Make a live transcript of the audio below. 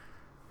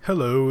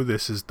Hello,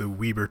 this is the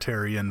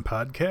Webertarian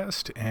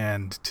podcast,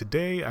 and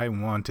today I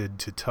wanted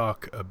to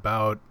talk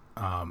about.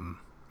 I've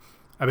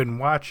been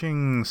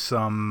watching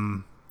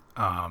some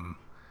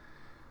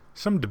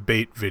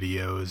debate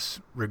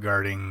videos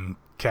regarding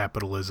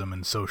capitalism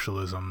and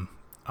socialism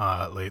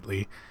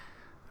lately.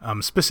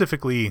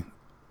 Specifically,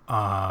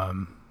 a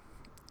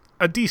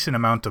decent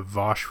amount of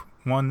Vosh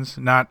ones,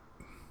 not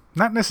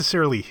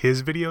necessarily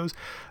his videos.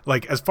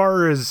 Like as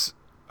far as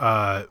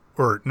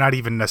or not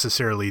even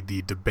necessarily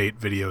the debate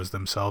videos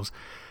themselves.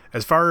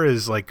 As far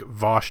as like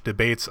Vosh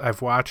debates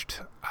I've watched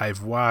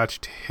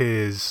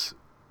his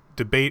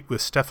debate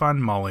with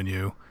Stefan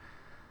Molyneux,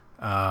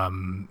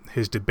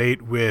 his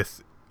debate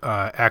with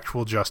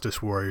Actual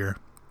Justice Warrior,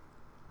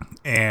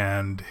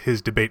 and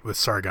his debate with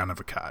Sargon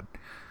of Akkad.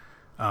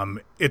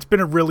 It's been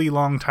a really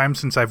long time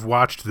since I've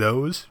watched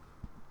those,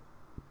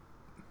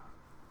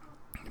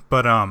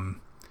 but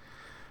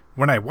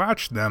when I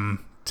watched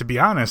them, to be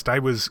honest, I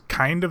was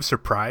kind of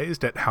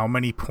surprised at how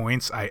many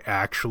points I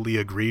actually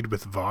agreed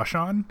with Vosh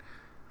on.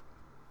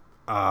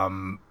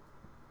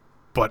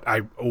 But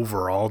I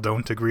overall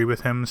don't agree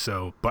with him.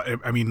 So, but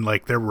I mean,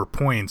 like there were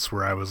points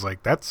where I was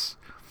like, that's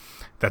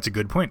a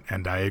good point,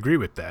 and I agree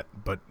with that.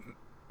 But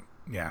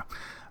yeah,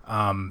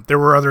 there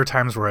were other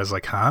times where I was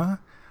like, huh,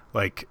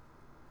 like.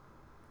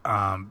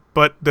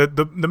 But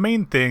the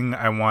main thing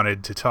I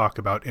wanted to talk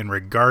about in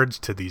regards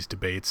to these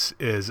debates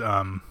is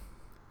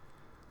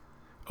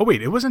oh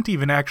wait, it wasn't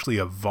even actually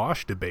a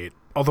Vosh debate.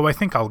 Although I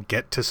think I'll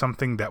get to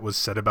something that was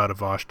said about a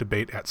Vosh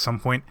debate at some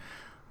point.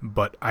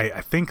 But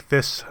I think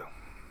this...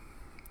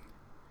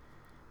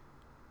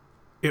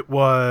 It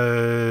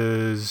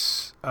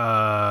was...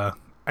 I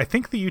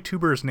think the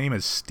YouTuber's name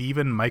is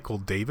Stephen Michael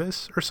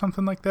Davis or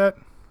something like that.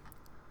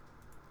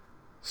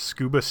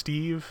 Scuba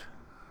Steve.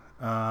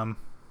 But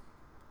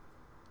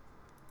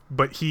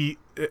he...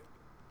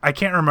 I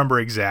can't remember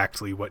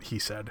exactly what he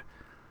said.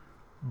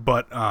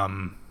 But,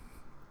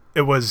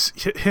 it was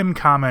him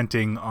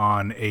commenting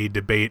on a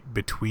debate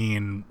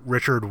between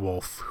Richard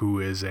Wolff,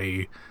 who is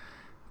a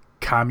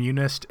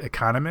communist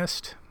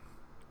economist.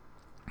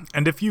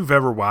 And if you've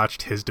ever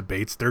watched his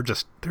debates, they're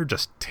just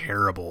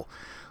terrible.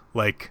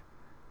 Like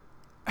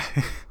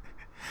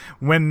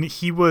when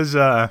he was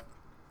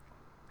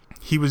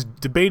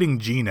debating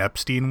Gene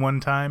Epstein one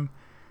time,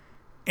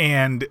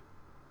 and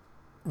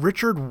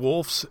Richard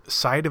Wolff's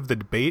side of the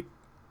debate,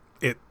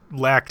 it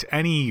lacked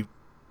any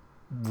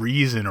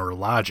reason or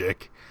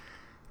logic.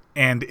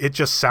 And it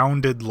just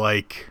sounded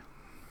like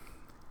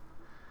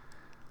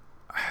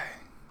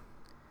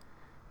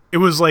it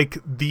was like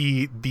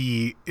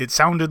it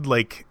sounded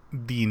like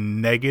the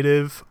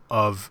negative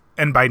of,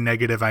 and by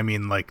negative I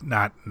mean like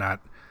not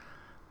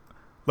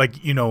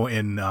like, you know,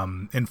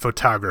 in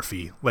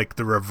photography, like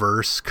the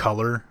reverse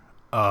color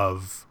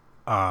of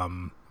a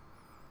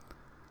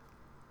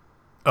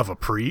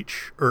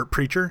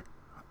preacher,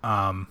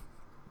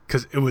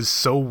 because it was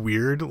so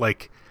weird.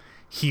 Like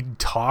he'd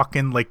talk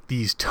in like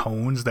these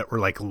tones that were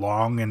like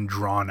long and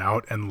drawn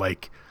out, and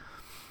like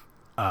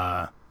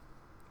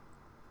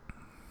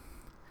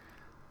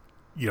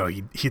you know,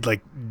 he'd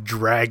like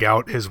drag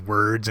out his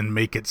words and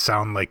make it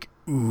sound like,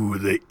 ooh,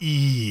 the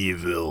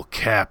evil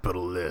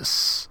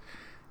capitalists,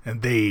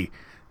 and they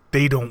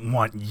don't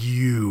want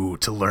you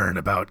to learn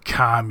about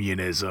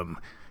communism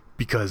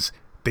because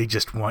they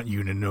just want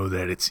you to know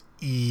that it's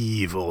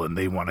evil and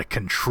they want to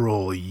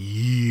control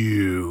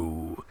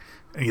you.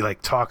 And he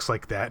like talks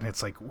like that, and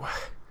it's like,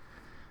 what?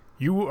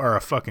 You are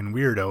a fucking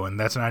weirdo, and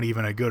that's not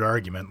even a good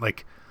argument.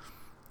 Like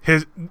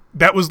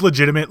that was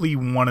legitimately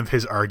one of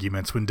his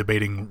arguments when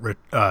debating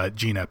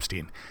Gene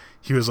Epstein.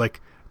 He was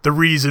like, the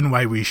reason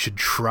why we should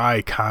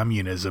try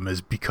communism is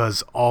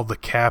because all the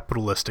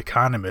capitalist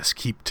economists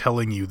keep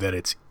telling you that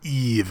it's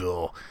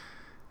evil,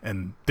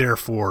 and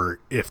therefore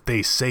if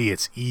they say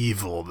it's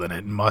evil, then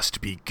it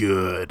must be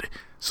good,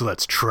 so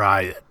let's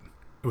try it.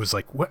 It was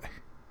like,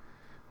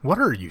 what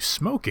are you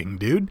smoking,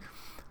 dude?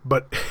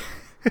 But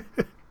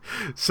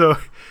so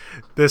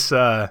this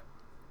and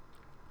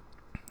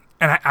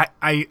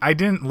I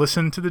didn't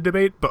listen to the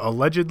debate, but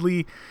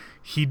allegedly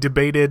he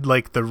debated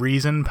like the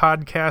Reason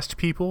podcast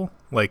people,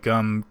 like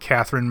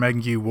Catherine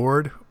Mengue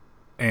Ward,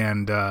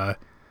 and I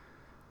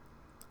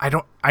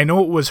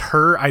know it was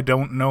her. I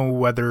don't know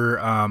whether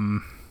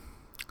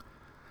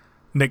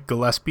Nick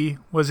Gillespie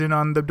was in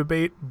on the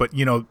debate, but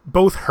you know,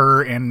 both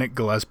her and Nick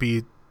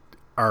Gillespie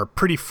are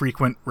pretty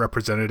frequent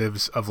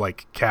representatives of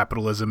like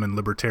capitalism and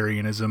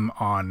libertarianism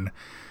on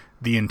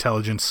the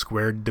Intelligence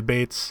Squared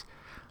debates,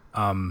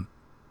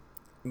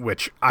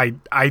 which I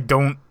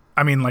don't,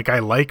 I mean, like I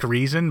like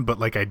Reason, but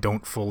like I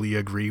don't fully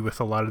agree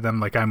with a lot of them.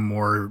 Like I'm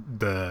more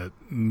the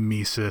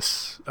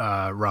Mises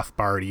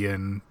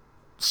Rothbardian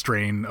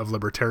strain of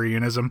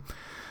libertarianism,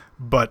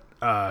 but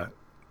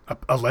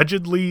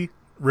allegedly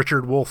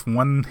Richard Wolff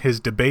won his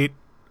debate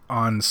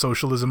on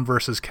socialism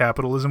versus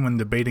capitalism when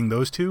debating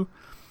those two,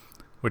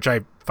 which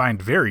I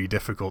find very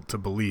difficult to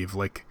believe.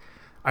 Like,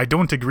 I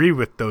don't agree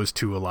with those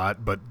two a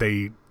lot, but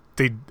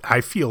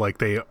I feel like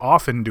they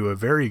often do a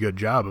very good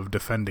job of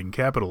defending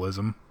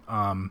capitalism.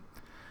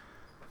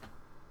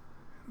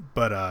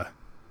 But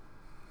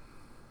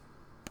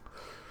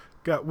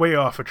got way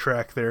off a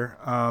track there.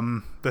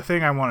 The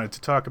thing I wanted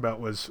to talk about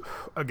was,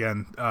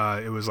 again,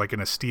 it was like in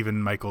a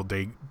Stephen Michael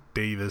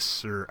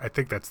Davis, or I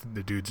think that's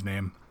the dude's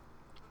name.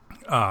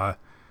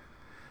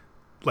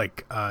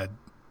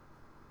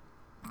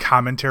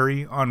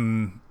 Commentary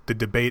on the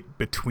debate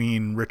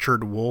between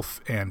Richard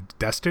Wolff and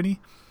Destiny,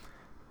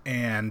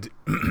 and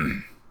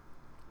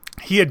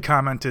he had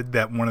commented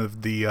that one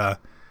of the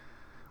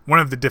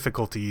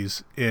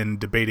difficulties in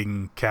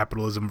debating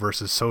capitalism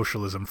versus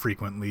socialism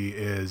frequently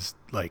is,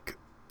 like,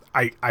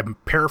 I'm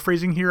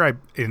paraphrasing here. I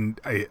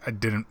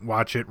didn't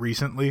watch it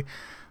recently,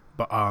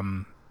 but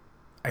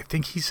I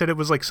think he said it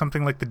was like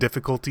something like the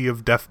difficulty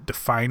of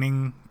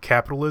defining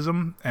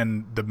capitalism,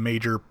 and the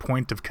major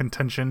point of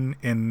contention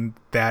in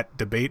that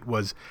debate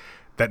was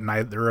that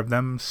neither of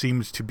them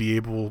seems to be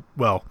able.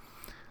 Well,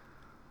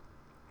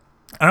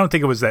 I don't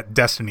think it was that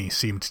Destiny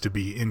seemed to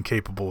be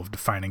incapable of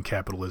defining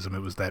capitalism. It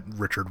was that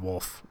Richard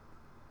Wolff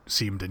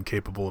seemed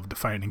incapable of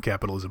defining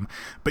capitalism.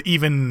 But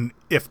even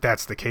if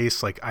that's the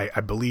case, like,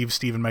 I believe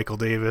Stephen Michael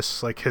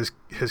Davis, like,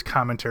 his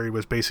commentary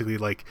was basically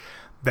like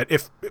that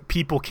if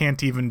people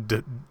can't even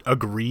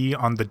agree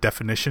on the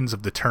definitions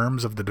of the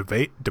terms of the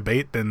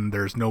debate, then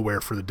there's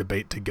nowhere for the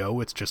debate to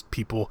go. It's just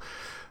people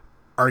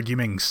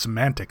arguing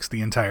semantics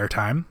the entire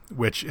time,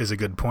 which is a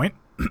good point.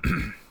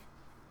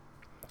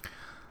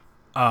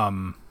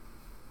 There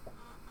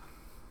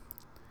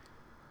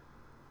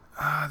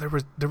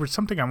was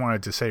something I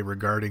wanted to say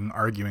regarding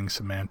arguing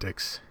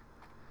semantics.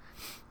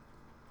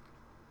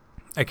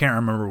 I can't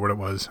remember what it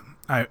was.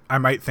 I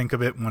might think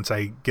of it once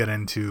I get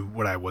into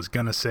what I was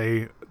gonna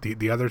say.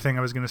 The other thing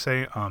I was gonna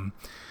say.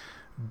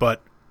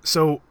 But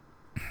so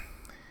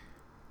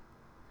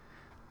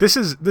this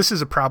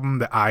is a problem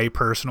that I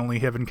personally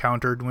have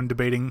encountered when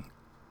debating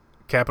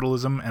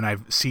capitalism, and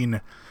I've seen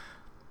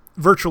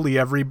virtually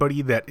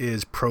everybody that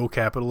is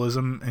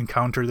pro-capitalism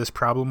encounter this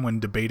problem when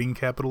debating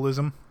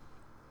capitalism.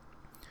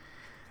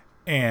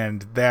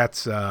 And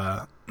that's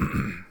that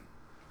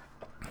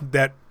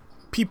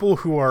people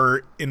who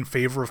are in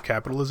favor of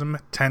capitalism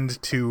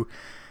tend to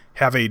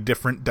have a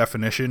different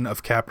definition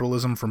of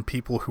capitalism from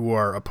people who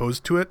are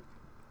opposed to it.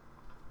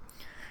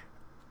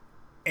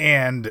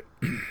 And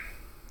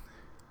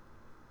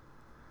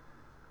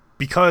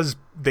because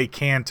they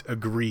can't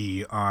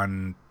agree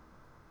on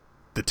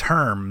the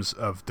terms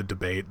of the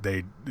debate,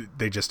 they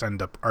just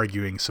end up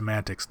arguing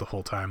semantics the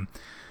whole time,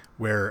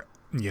 where,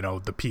 you know,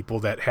 the people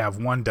that have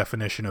one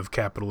definition of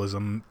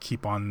capitalism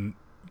keep on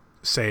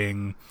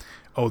saying,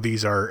 oh,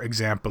 these are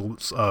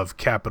examples of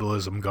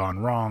capitalism gone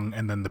wrong,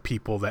 and then the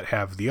people that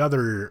have the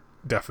other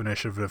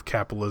definition of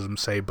capitalism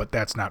say, but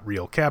that's not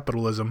real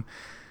capitalism.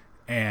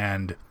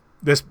 And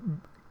this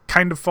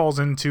kind of falls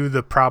into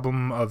the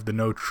problem of the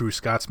no true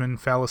Scotsman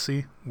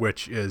fallacy,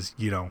 which is,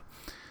 you know,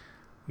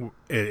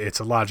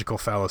 it's a logical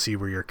fallacy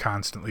where you're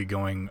constantly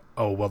going,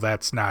 oh, well,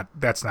 that's not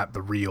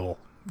the real,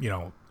 you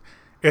know.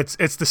 It's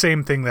the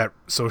same thing that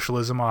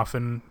socialism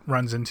often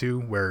runs into,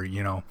 where,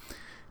 you know,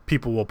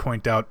 people will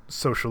point out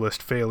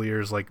socialist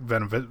failures like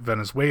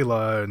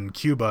Venezuela and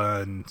Cuba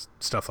and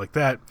stuff like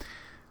that,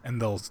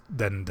 and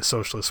then the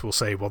socialists will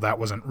say, well, that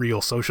wasn't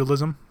real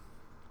socialism.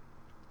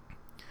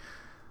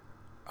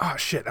 Oh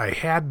shit, I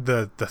had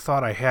the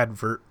thought I had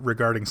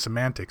regarding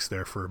semantics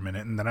there for a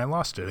minute, and then I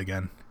lost it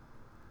again.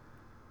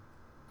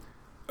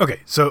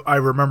 Okay, so I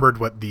remembered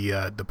what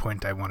the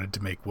point I wanted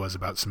to make was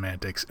about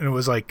semantics, and it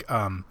was like,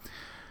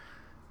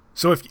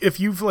 so if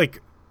you've,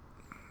 like,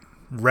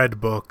 read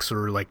books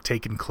or, like,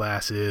 taken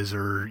classes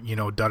or, you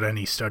know, done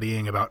any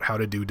studying about how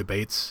to do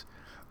debates,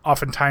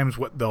 oftentimes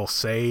what they'll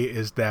say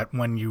is that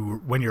when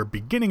you're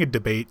beginning a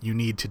debate, you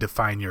need to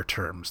define your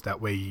terms.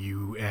 That way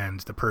you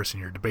and the person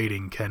you're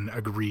debating can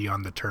agree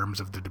on the terms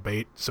of the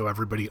debate, so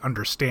everybody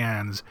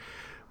understands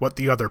what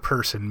the other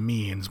person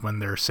means when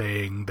they're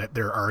saying that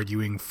they're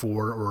arguing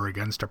for or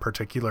against a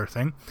particular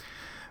thing.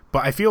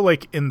 But I feel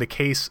like in the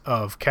case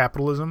of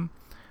capitalism,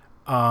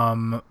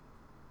 one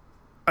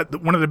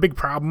of the big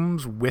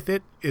problems with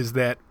it is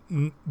that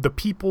the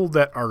people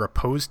that are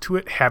opposed to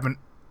it haven't,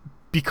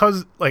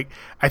 because, like,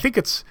 I think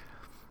it's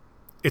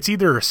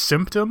either a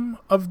symptom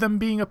of them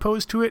being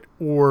opposed to it,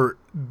 or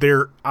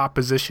their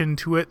opposition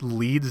to it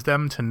leads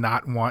them to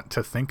not want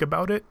to think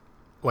about it.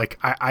 Like,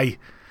 I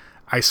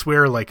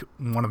swear, like,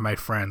 one of my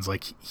friends,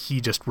 like,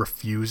 he just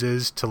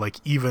refuses to, like,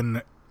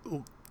 even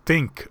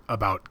think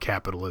about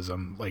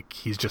capitalism. Like,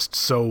 he's just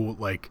so,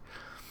 like,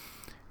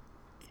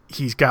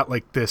 he's got,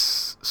 like,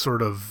 this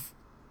sort of,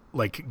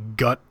 like,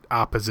 gut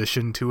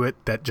opposition to it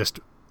that just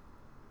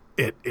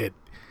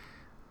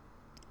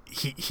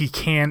he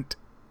can't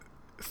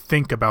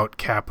think about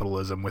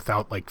capitalism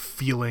without, like,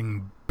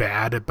 feeling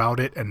bad about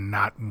it and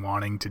not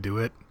wanting to do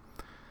it.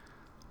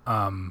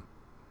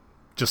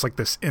 Just like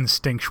this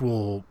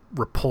instinctual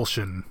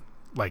repulsion,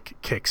 like,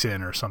 kicks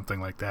in or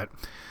something like that.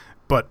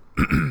 But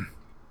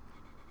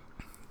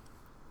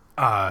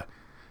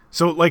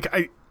so, like,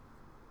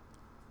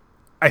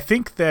 I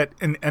think that,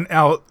 and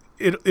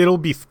it'll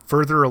be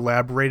further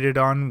elaborated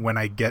on when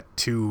I get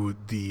to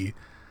the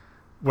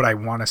what I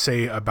want to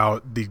say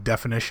about the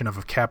definition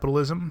of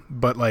capitalism,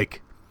 but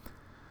like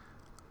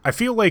I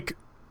feel like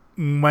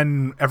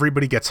when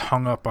everybody gets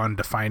hung up on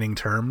defining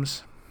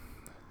terms,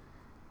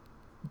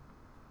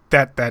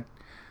 that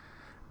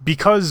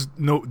because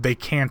they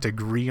can't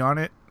agree on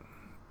it,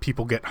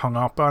 people get hung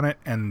up on it,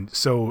 and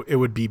so it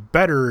would be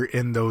better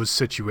in those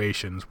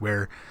situations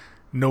where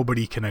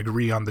nobody can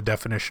agree on the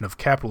definition of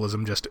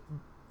capitalism, just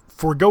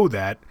forego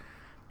that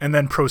and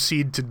then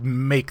proceed to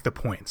make the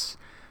points.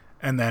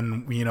 And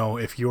then, you know,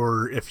 if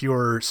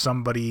you're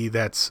somebody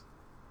that's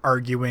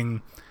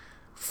arguing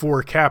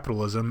for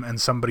capitalism and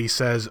somebody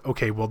says,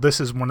 okay, well,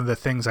 this is one of the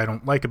things I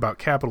don't like about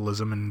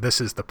capitalism, and this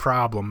is the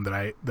problem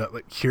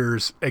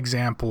here's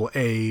example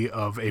A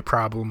of a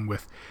problem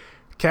with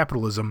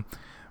capitalism,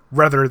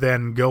 rather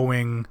than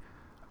going,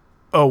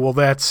 oh, well,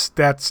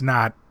 that's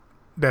not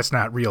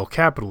real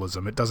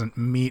capitalism. It doesn't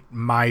meet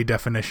my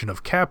definition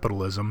of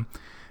capitalism.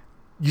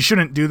 You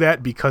shouldn't do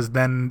that, because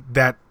then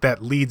that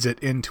leads it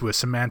into a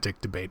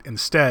semantic debate.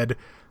 Instead,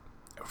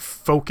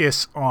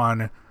 focus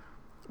on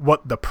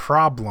what the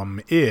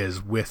problem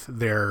is with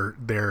their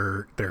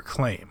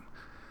claim.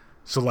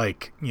 So,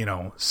 like, you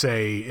know,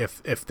 say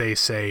if they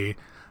say,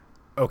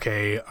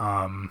 okay,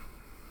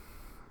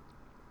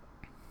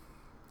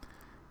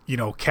 you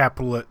know,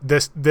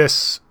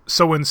 this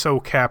so and so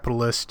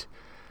capitalist,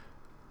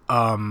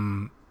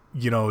 you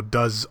know,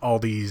 does all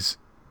these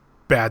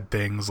bad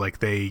things, like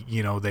they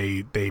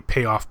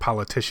pay off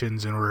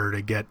politicians in order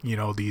to get, you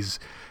know, these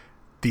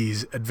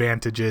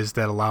advantages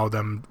that allow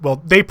them,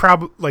 well, they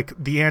probably, like,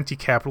 the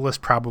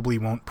anti-capitalist probably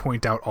won't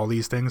point out all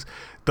these things.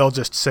 They'll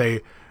just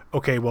say,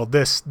 okay, well,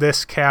 this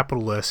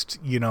capitalist,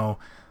 you know,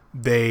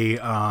 they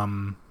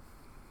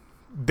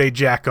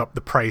jack up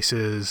the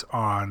prices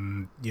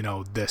on, you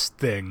know, this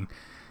thing,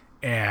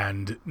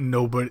 and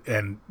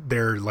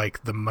they're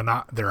like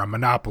they're a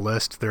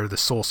monopolist. They're the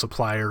sole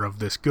supplier of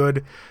this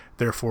good.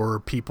 Therefore,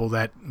 people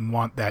that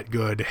want that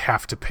good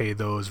have to pay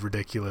those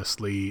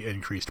ridiculously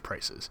increased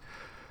prices.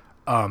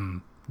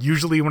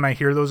 Usually when I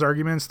hear those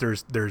arguments,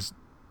 there's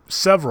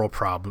several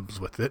problems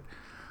with it.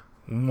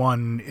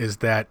 One is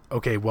that,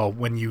 okay, well,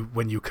 when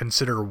you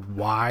consider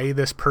why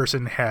this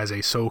person has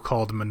a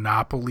so-called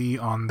monopoly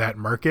on that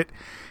market,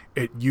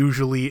 it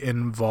usually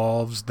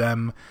involves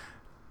them,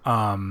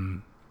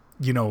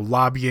 you know,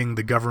 lobbying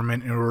the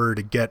government in order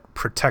to get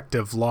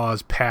protective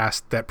laws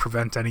passed that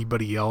prevent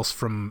anybody else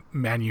from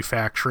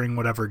manufacturing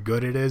whatever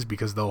good it is,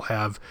 because they'll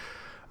have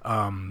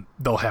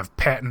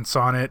patents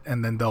on it,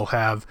 and then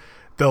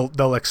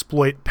they'll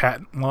exploit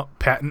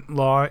patent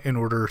law in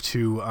order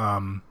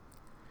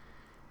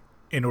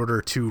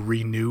to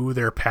renew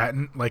their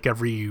patent, like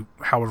every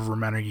however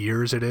many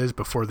years it is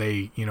before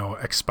they, you know,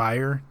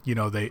 expire. You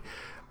know,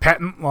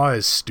 patent law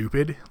is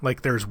stupid.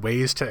 Like, there's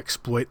ways to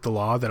exploit the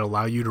law that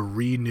allow you to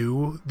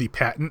renew the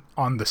patent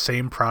on the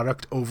same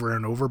product over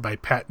and over by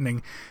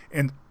patenting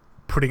and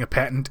putting a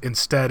patent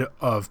instead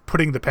of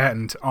putting the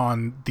patent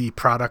on the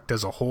product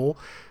as a whole.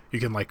 You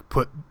can, like,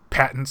 put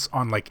patents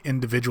on, like,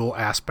 individual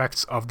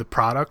aspects of the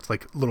product,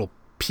 like little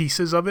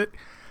pieces of it.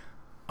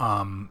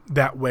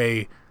 That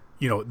way,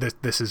 you know,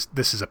 this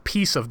is a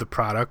piece of the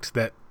product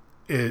that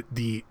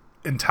the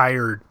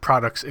entire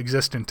product's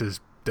existence is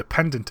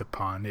dependent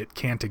upon. It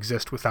can't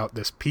exist without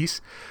this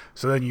piece.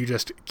 So then you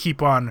just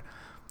keep on,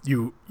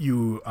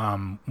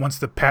 once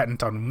the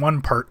patent on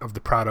one part of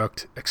the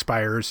product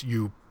expires,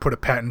 you put a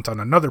patent on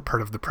another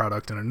part of the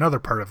product and another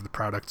part of the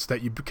product, so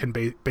that you can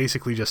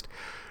basically just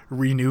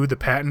renew the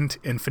patent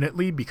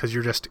infinitely, because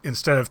you're just,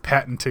 instead of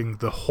patenting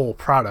the whole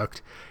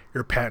product,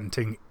 you're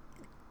patenting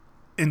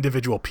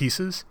individual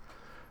pieces.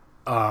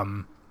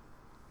 And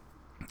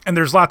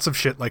there's lots of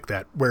shit like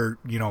that where,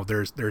 you know,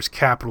 there's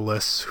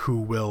capitalists who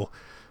will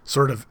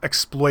sort of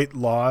exploit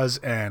laws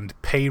and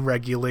pay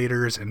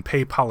regulators and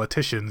pay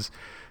politicians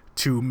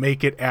to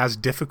make it as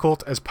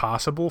difficult as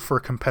possible for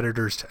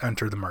competitors to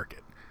enter the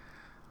market.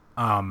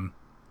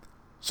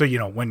 So, you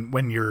know,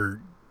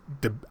 when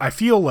I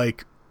feel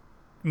like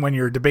when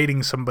you're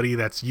debating somebody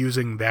that's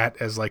using that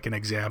as like an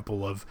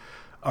example of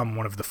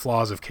one of the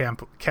flaws of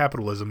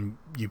capitalism,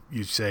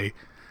 you say,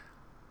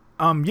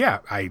 yeah,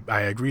 I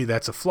agree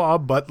that's a flaw,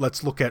 but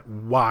let's look at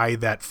why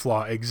that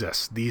flaw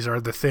exists. These are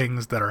the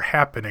things that are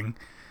happening,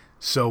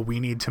 so we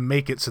need to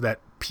make it so that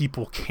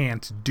people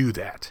can't do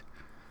that.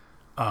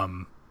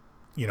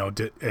 You know,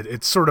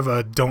 it's sort of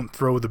a don't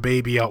throw the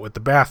baby out with the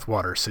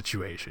bathwater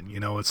situation. You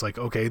know, it's like,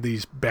 okay,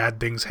 these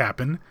bad things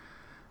happen.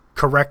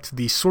 Correct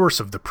the source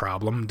of the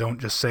problem. Don't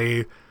just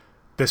say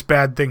this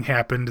bad thing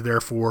happened,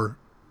 therefore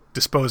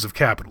dispose of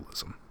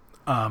capitalism.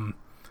 And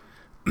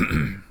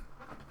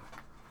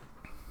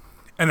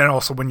then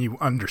also, when you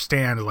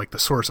understand, like, the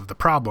source of the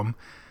problem,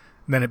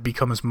 then it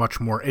becomes much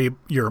more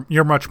you're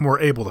much more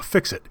able to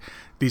fix it.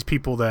 These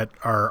people that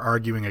are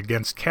arguing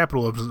against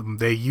capitalism,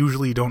 they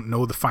usually don't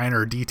know the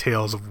finer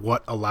details of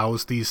what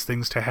allows these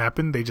things to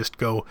happen. They just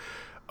go,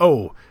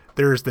 oh,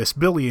 there's this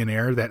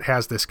billionaire that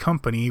has this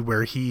company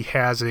where he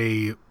has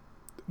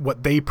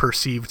what they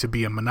perceive to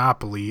be a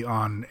monopoly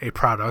on a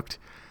product,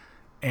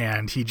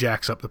 and he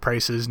jacks up the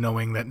prices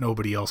knowing that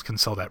nobody else can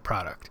sell that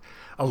product.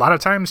 A lot of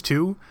times,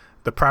 too,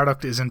 the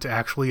product isn't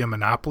actually a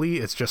monopoly.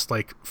 It's just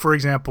like, for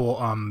example,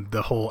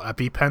 the whole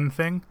EpiPen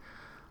thing.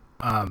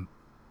 The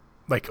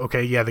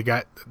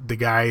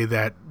guy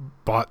that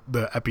bought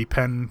the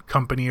EpiPen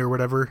company or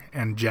whatever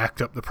and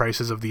jacked up the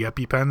prices of the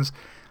EpiPens,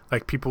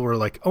 like, people were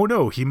like, oh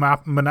no, he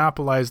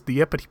monopolized the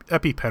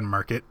EpiPen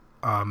market,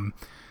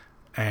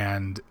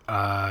 and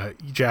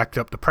jacked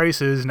up the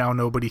prices. Now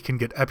nobody can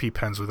get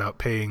EpiPens without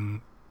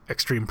paying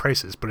extreme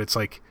prices. But it's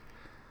like,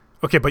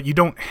 okay, but you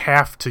don't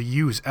have to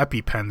use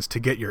EpiPens to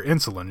get your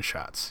insulin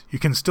shots. You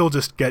can still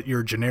just get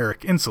your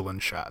generic insulin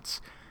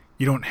shots.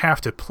 You don't have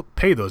to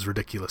pay those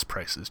ridiculous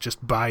prices.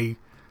 Just buy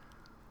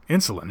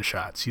insulin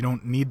shots. You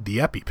don't need the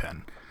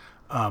EpiPen.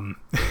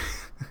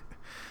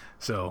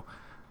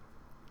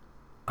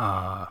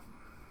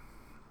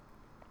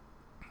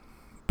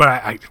 But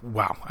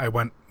I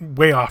went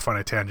way off on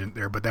a tangent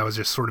there, but that was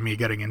just sort of me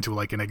getting into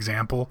like an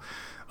example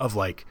of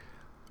like,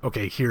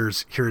 okay,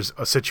 here's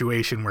a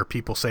situation where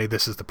people say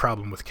this is the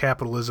problem with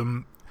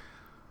capitalism,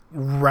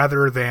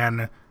 rather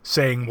than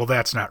saying, well,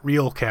 that's not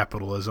real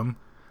capitalism.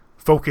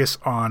 Focus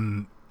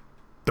on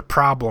the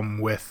problem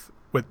with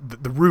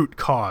the root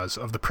cause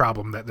of the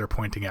problem that they're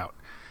pointing out.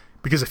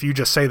 Because if you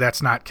just say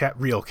that's not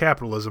real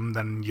capitalism,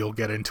 then you'll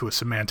get into a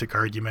semantic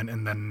argument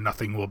and then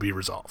nothing will be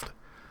resolved.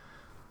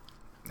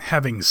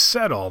 Having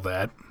said all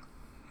that,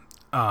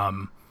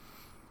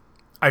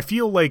 I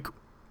feel like,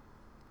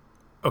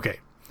 okay,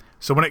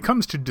 so when it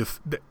comes to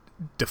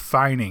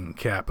defining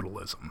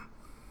capitalism,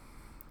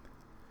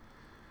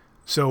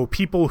 so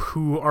people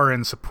who are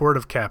in support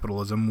of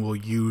capitalism will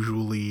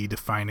usually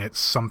define it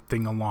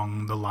something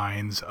along the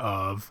lines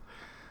of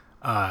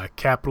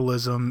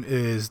capitalism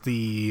is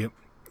the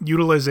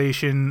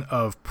utilization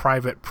of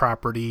private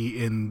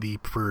property in the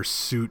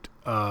pursuit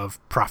of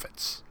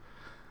profits,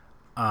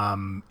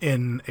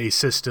 in a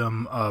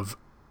system of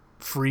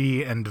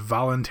free and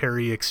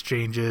voluntary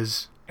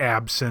exchanges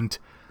absent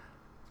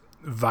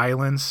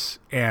violence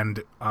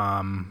and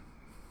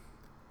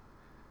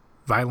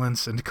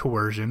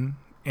coercion.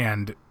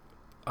 And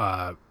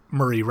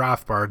Murray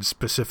Rothbard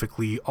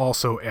specifically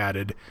also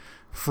added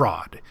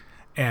fraud.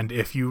 And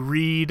if you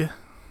read,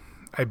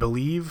 I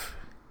believe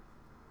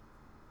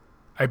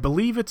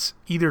it's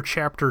either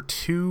chapter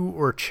 2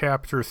 or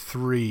chapter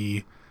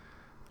 3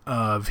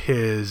 of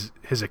his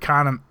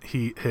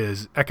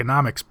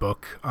economics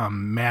book,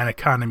 Man,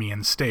 Economy,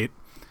 and State.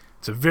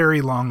 It's a very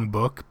long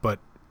book,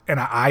 and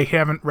I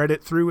haven't read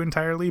it through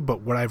entirely, but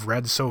what I've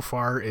read so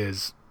far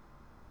is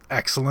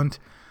excellent.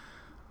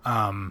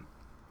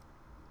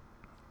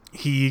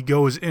 He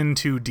goes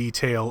into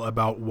detail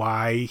about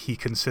why he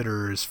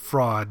considers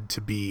fraud to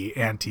be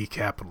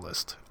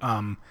anti-capitalist.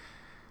 And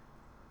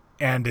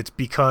it's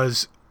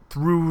because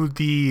through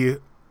the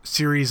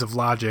series of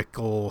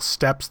logical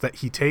steps that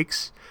he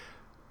takes,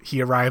 he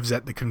arrives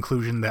at the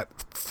conclusion that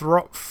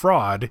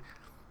fraud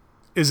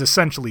is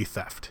essentially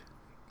theft.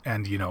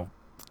 And,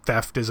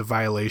 theft is a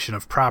violation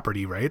of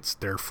property rights.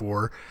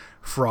 Therefore,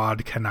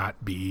 fraud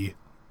cannot be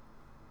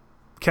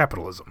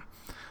capitalism.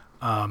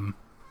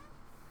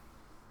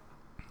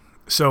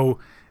 So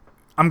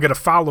I'm going to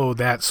follow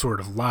that sort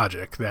of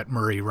logic that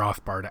Murray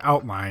Rothbard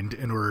outlined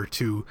in order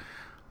to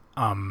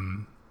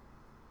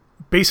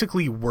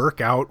basically work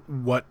out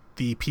what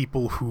the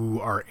people who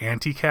are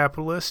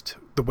anti-capitalist,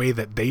 the way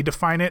that they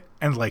define it,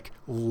 and like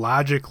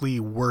logically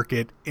work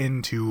it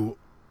into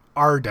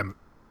our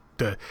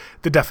the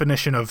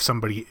definition of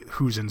somebody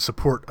who's in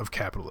support of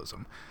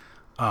capitalism,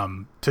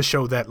 to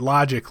show that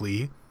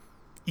logically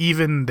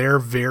even their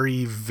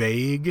very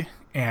vague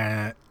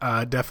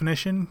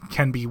definition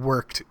can be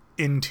worked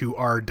into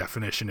our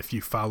definition if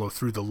you follow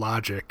through the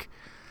logic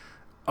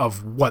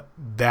of what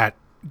that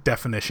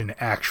definition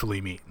actually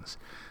means.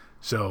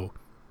 So,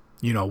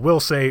 we'll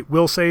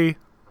say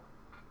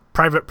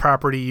private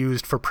property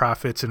used for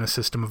profits in a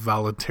system of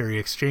voluntary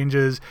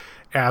exchanges,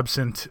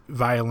 absent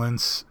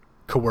violence,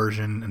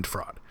 coercion, and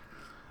fraud.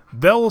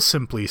 They'll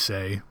simply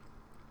say,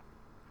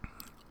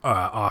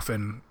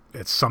 often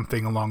it's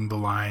something along the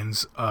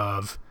lines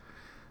of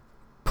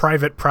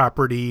private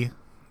property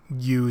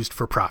used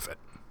for profit.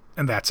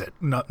 And that's it.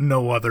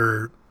 No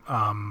other,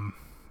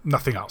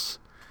 nothing else.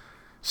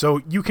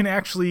 So you can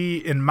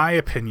actually, in my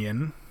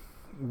opinion,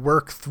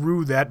 work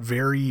through that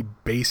very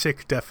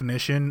basic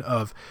definition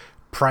of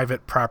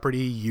private property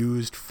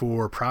used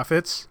for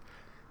profits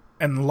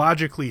and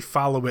logically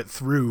follow it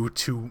through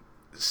to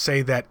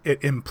say that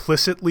it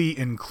implicitly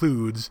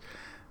includes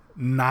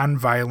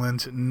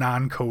non-violent,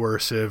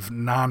 non-coercive,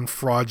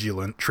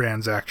 non-fraudulent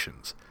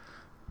transactions.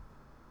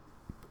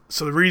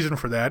 So the reason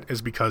for that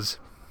is because,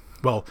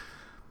 well,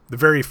 the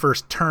very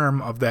first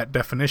term of that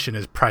definition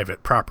is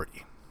private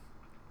property.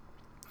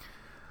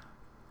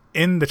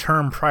 In the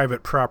term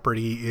private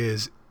property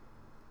is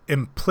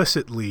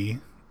implicitly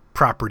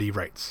property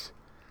rights,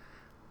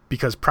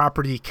 because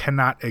property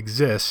cannot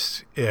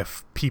exist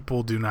if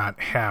people do not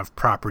have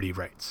property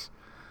rights.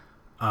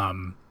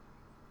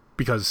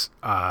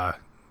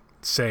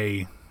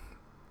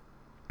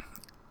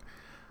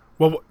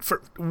 Well,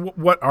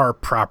 what are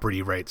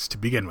property rights to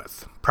begin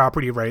with?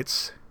 Property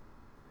rights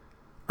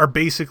are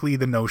basically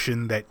the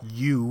notion that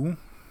you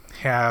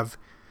have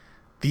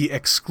the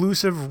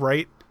exclusive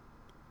right.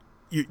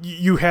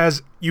 You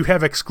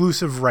have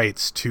exclusive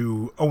rights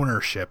to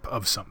ownership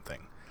of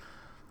something.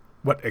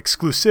 What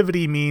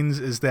exclusivity means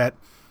is that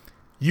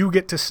you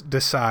get to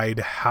decide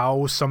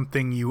how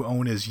something you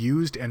own is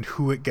used and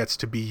who it gets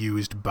to be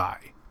used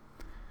by.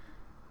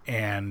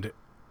 And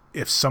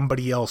if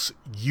somebody else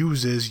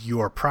uses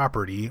your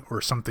property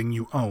or something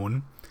you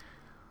own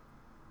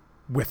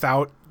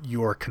without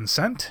your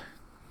consent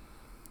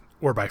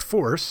or by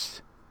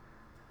force,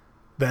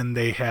 then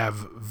they have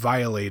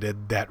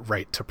violated that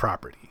right to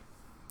property.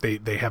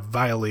 They have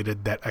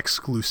violated that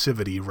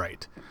exclusivity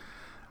right.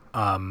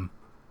 And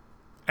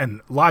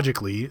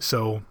logically,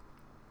 so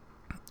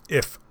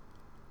if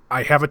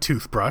I have a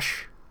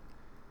toothbrush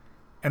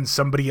and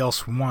somebody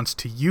else wants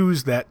to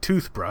use that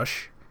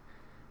toothbrush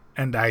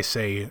and I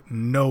say,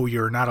 no,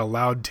 you're not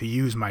allowed to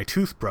use my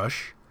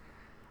toothbrush,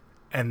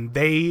 and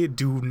they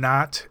do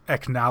not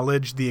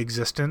acknowledge the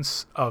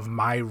existence of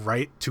my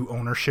right to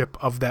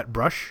ownership of that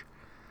brush,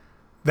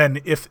 then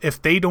if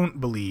they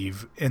don't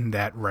believe in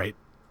that right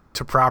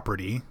to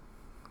property,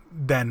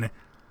 then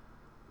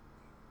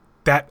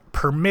that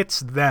permits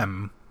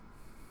them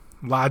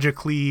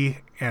logically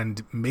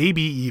and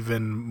maybe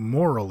even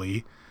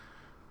morally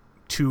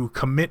to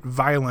commit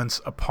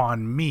violence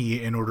upon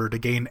me in order to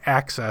gain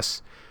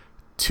access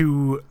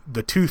to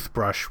the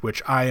toothbrush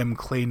which I am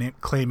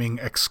claiming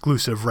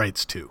exclusive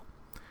rights to.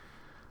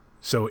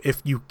 So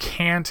if you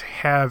can't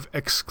have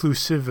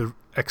exclusivity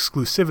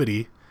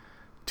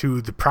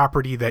to the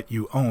property that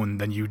you own,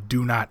 then you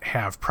do not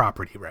have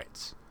property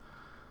rights.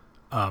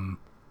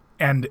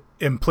 And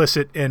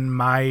implicit in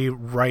my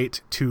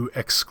right to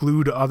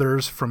exclude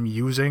others from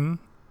using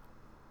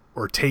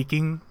or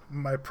taking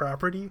my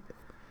property,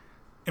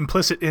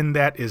 implicit in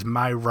that is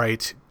my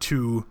right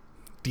to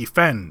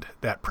defend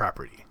that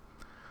property.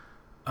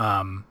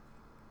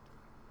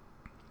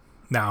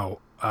 Now,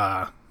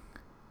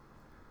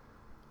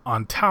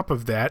 on top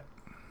of that,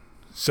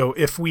 so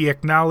if we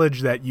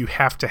acknowledge that you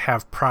have to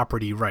have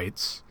property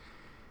rights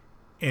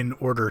in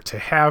order to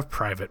have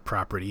private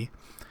property,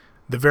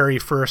 the very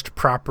first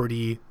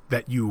property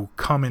that you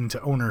come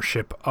into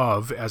ownership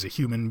of as a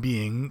human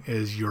being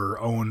is your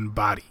own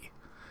body.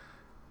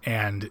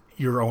 And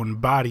your own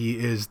body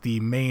is the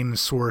main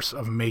source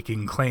of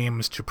making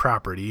claims to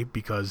property,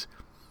 because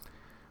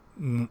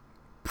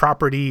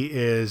property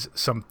is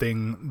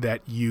something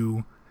that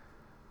you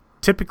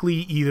typically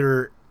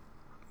either...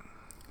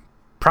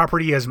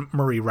 Property, as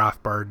Murray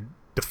Rothbard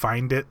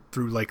defined it,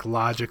 through like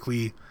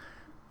logically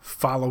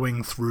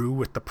following through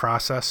with the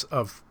process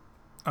of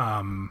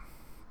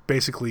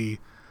basically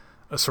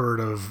a sort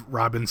of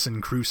Robinson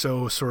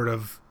Crusoe sort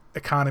of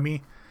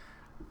economy,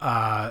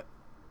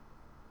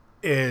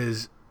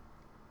 is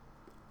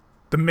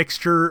the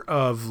mixture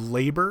of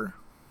labor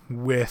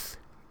with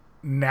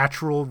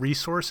natural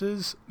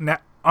resources,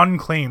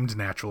 unclaimed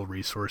natural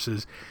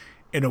resources,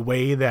 in a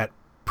way that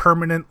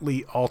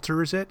permanently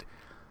alters it,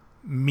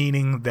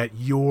 meaning that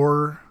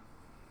your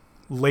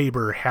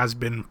labor has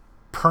been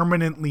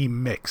permanently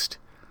mixed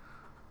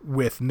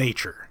with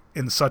nature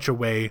in such a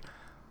way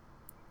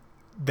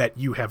that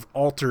you have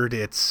altered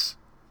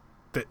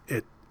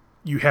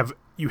you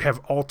have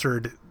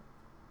altered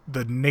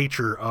the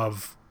nature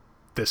of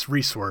this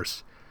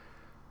resource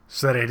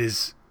so that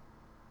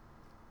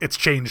it's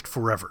changed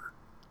forever,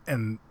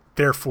 and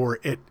therefore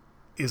it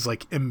is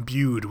like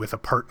imbued with a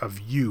part of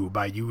you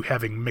by you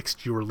having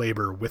mixed your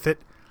labor with it,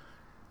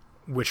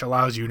 which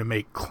allows you to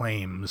make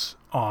claims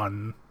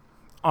on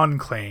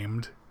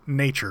unclaimed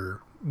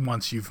nature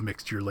once you've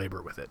mixed your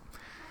labor with it.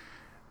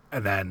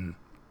 And then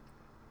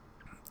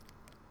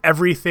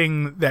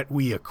everything that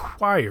we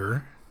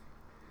acquire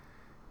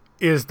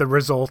is the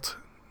result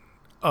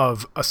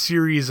of a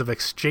series of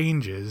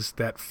exchanges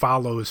that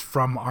follows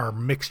from our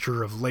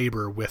mixture of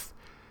labor with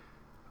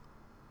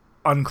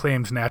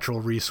unclaimed natural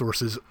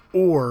resources,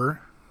 or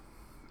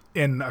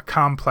in a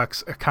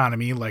complex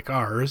economy like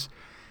ours,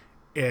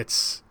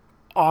 it's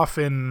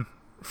often,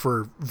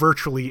 for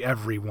virtually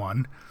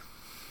everyone,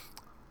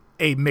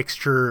 a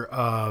mixture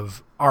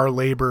of our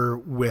labor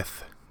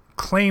with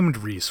claimed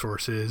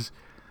resources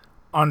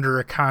under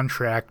a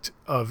contract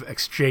of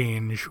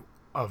exchange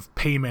of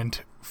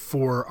payment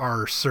for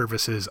our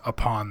services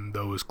upon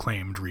those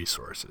claimed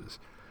resources,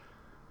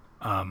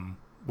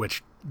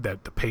 which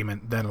that the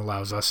payment then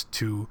allows us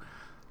to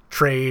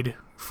trade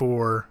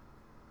for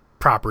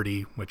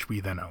property which we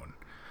then own.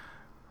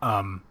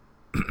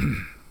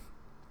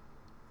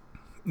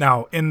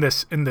 Now, in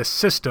this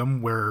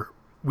system where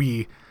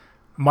we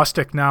must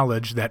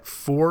acknowledge that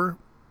so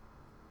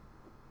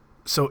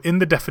in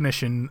the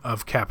definition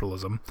of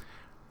capitalism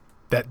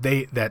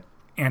that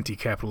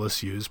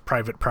anti-capitalists use,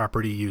 private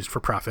property used for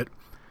profit,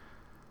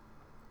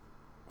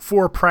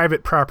 for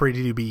private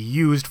property to be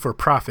used for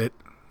profit,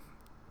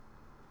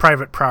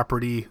 private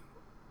property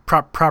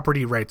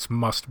rights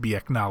must be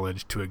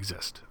acknowledged to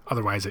exist.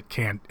 Otherwise, it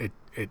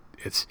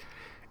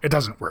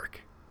doesn't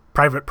work.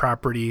 private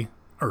property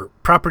or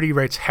property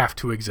rights have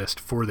to exist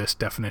for this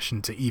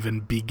definition to even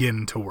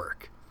begin to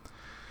work.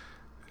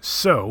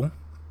 So,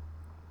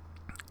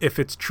 if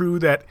it's true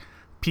that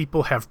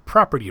people have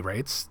property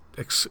rights,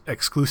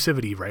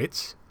 exclusivity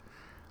rights,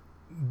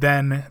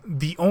 then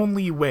the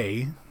only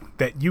way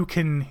that you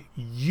can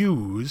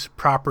use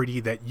property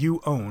that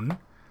you own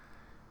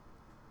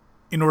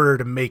in order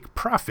to make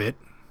profit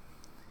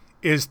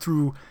is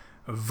through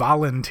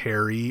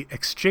voluntary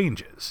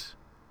exchanges.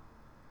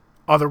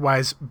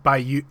 Otherwise,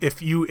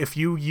 if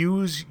you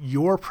use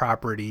your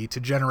property to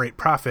generate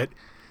profit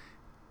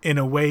in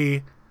a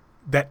way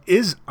that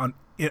is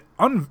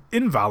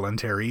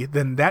involuntary,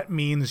 then that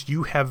means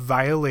you have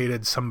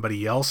violated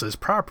somebody else's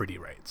property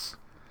rights.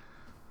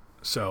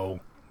 So,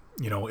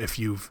 if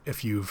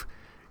you've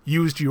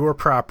used your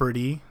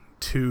property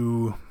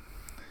to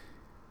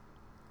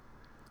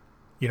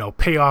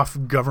pay off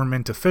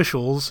government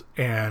officials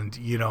and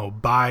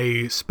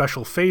buy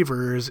special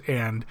favors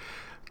and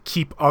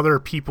keep other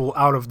people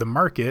out of the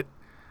market,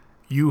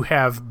 you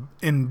have,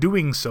 in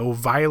doing so,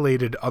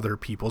 violated other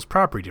people's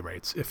property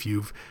rights. If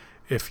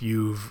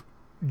you've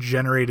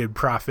generated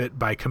profit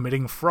by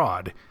committing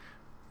fraud,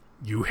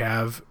 you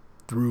have,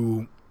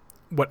 through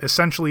what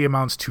essentially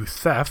amounts to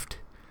theft,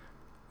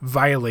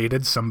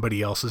 violated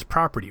somebody else's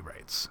property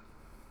rights.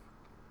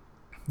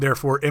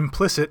 Therefore,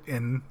 implicit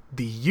in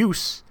the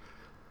use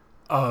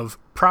of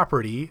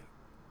property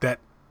that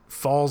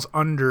falls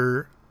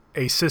under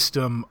a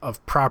system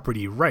of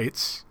property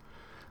rights,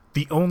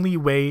 the only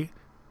way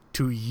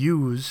to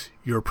use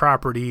your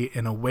property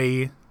in a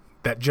way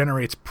that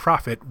generates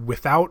profit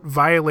without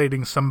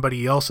violating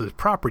somebody else's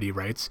property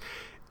rights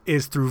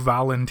is through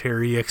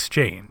voluntary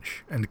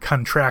exchange and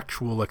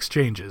contractual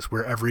exchanges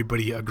where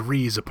everybody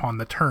agrees upon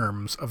the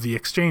terms of the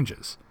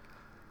exchanges.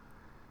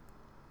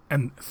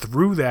 And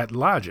through that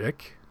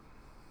logic,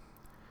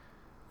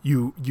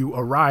 you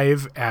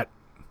arrive at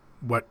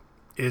what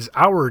is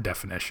our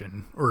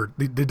definition, or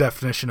the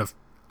definition of,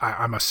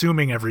 I'm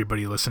assuming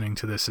everybody listening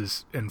to this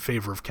is in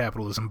favor of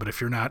capitalism, but if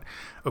you're not,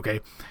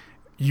 okay,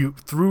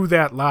 through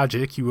that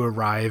logic, you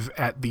arrive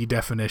at the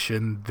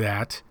definition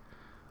that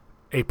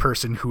a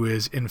person who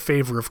is in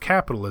favor of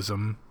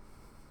capitalism,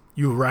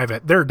 you arrive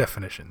at their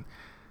definition.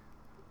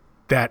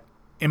 That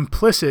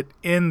implicit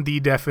in the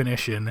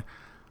definition,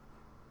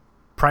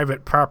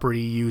 private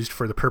property used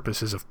for the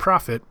purposes of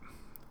profit,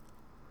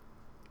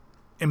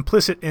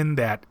 implicit in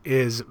that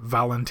is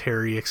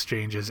voluntary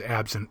exchanges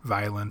absent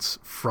violence,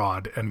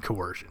 fraud, and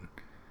coercion.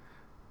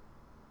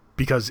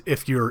 Because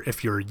if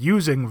you're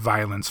using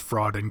violence,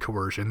 fraud, and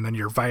coercion, then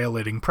you're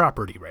violating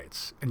property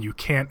rights, and you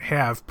can't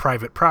have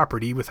private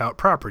property without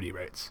property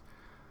rights.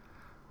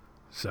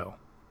 So,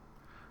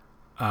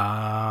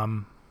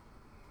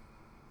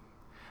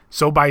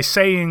 so by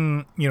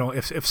saying,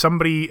 if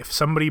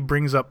somebody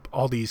brings up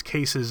all these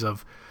cases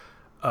of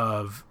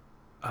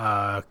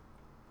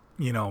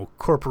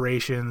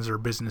corporations or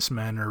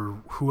businessmen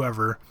or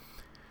whoever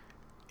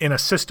in a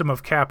system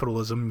of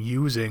capitalism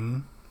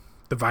using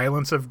the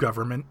violence of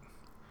government,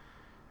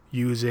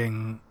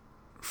 using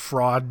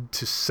fraud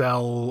to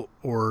sell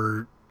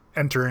or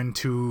enter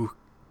into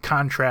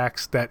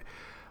contracts that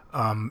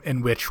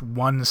in which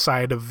one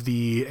side of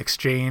the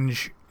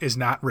exchange is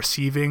not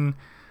receiving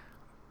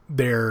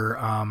their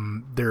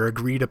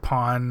agreed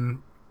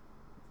upon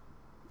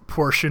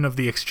portion of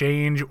the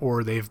exchange,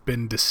 or they've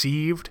been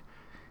deceived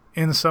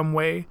in some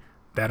way,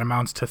 that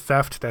amounts to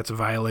theft. That's a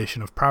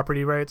violation of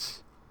property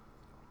rights.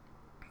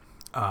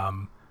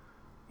 Or,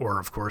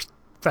 of course,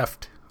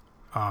 theft.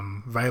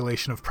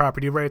 Violation of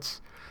property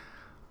rights.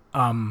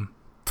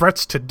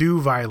 Threats to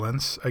do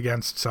violence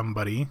against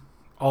somebody,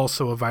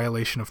 also a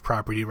violation of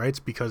property rights,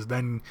 because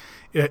then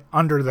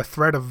under the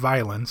threat of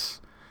violence,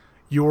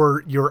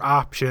 your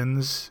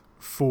options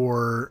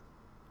for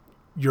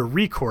your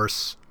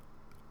recourse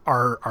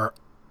are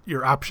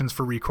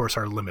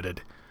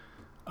limited.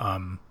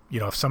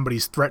 If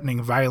somebody's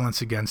threatening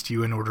violence against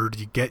you in order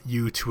to get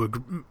you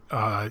to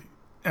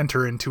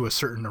enter into a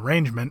certain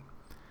arrangement,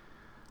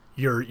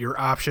 your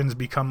options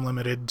become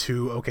limited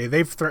to, okay,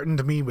 they've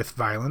threatened me with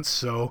violence,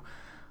 so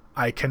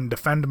I can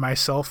defend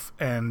myself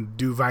and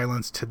do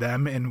violence to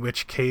them, in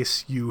which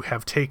case you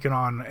have taken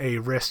on a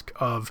risk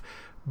of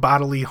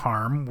bodily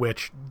harm,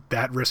 which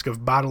that risk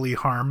of bodily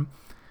harm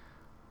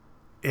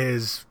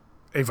is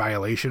a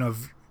violation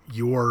of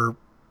your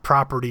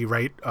property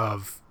right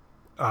of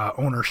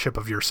ownership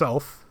of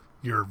yourself.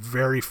 Your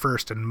very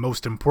first and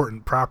most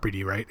important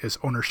property right is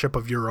ownership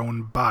of your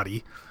own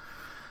body.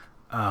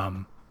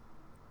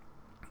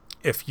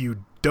 If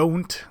you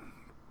don't,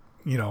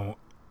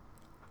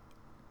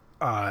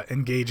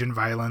 engage in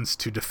violence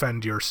to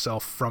defend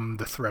yourself from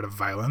the threat of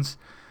violence,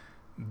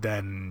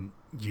 then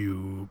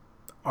you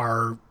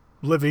are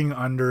living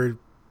under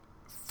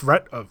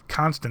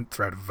constant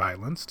threat of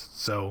violence.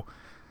 So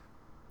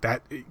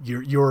that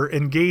you're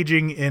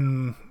engaging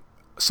in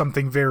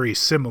something very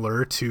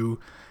similar to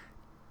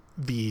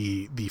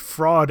the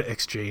fraud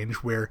exchange,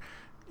 where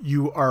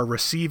you are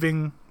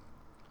receiving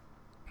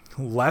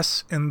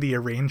less in the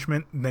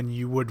arrangement than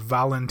you would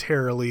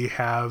voluntarily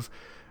have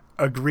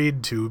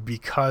agreed to,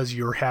 because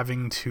you're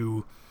having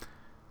to,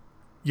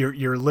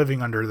 you're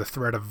living under the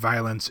threat of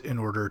violence in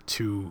order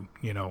to,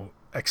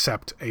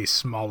 accept a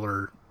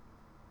smaller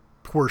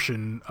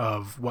portion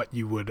of what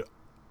you would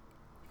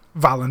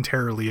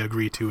voluntarily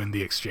agree to in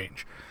the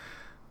exchange.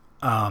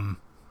 I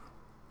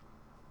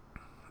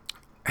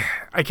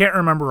can't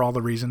remember all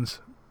the reasons,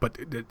 but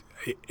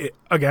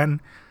again,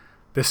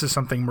 this is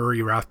something Murray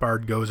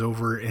Rothbard goes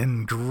over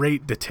in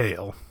great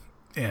detail,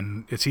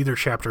 and it's either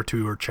chapter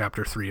 2 or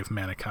chapter 3 of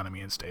Man,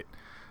 Economy, and State.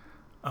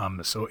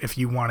 So if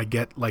you want to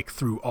get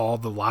through all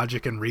the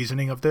logic and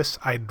reasoning of this,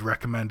 I'd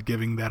recommend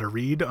giving that a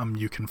read.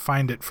 You can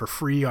find it for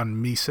free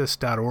on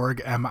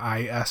Mises.org,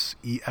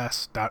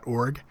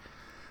 Mises.org.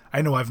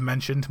 I know I've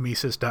mentioned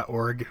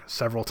Mises.org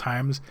several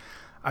times.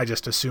 I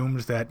just assumed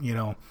that,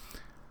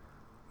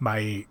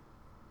 my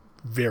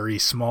very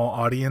small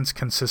audience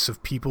consists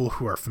of people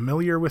who are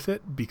familiar with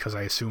it, because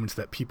I assumed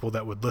that people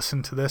that would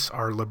listen to this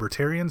are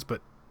libertarians,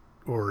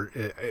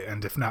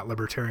 and if not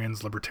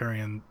libertarians,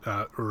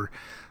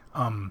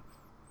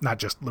 not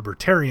just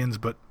libertarians,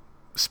 but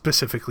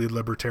specifically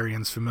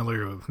libertarians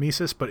familiar with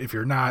Mises. But if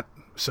you're not,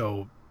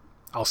 so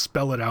I'll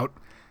spell it out.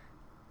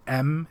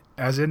 M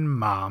as in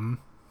mom,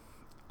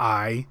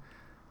 I,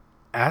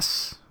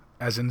 S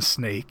as in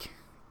snake,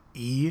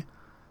 ES.org.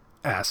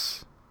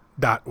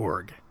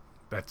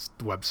 That's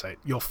the website.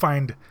 You'll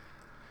find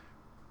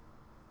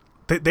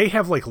they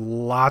have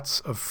lots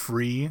of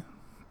free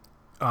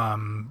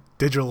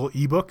digital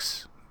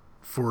ebooks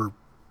from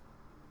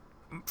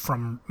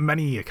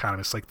many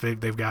economists.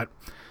 They've got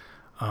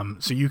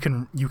so you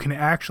can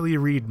actually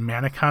read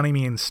Man,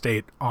 Economy, and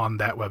State on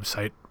that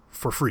website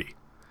for free.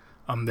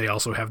 They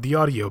also have the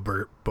audio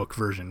book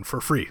version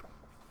for free.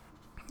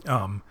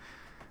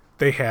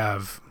 They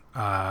have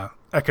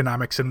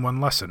Economics in One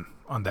Lesson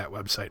on that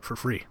website for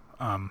free.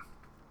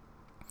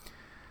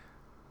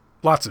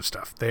 Lots of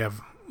stuff. They have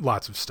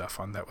lots of stuff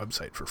on that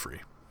website for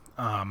free.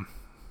 Now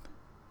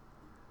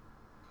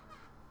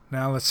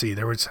let's see.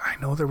 I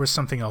know there was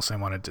something else I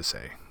wanted to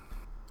say.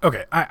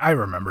 Okay, I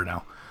remember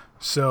now.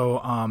 So,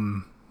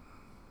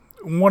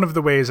 one of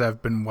the ways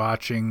I've been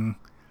watching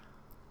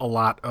a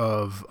lot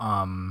of,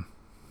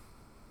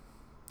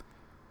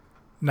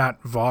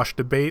 not Vosh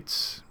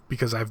debates,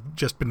 because I've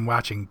just been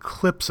watching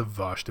clips of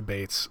Vosh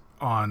debates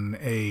on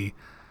it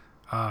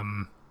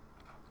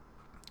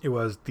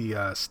was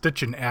the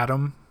Stitch and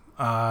Atom.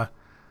 It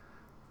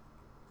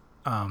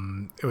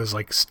was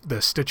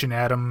the Stitch and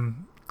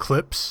Atom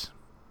clips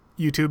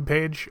YouTube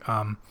page.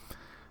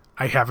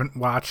 I haven't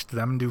watched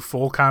them do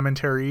full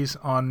commentaries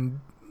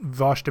on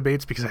Vosh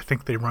debates because I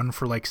think they run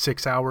for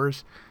 6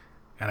 hours,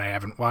 and I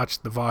haven't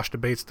watched the Vosh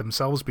debates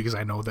themselves because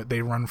I know that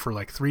they run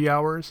for 3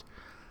 hours.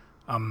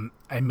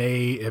 I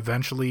may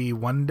eventually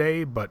one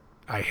day, but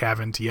I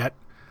haven't yet.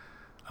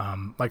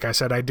 Like I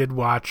said, I did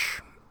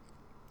watch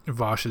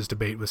Vosh's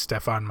debate with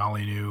Stefan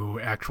Molyneux,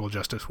 Actual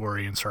Justice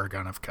Warrior, and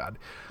Sargon of Akkad.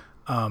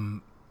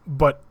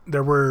 But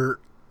there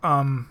were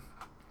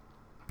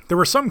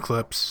some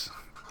clips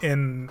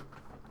in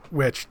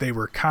which they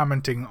were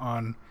commenting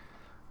on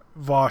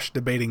Vosh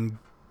debating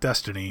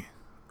Destiny.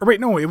 Or wait,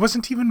 no, it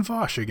wasn't even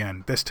Vosh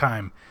again this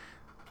time.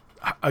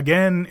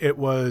 Again, it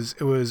was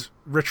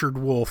Richard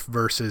Wolff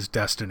versus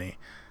Destiny.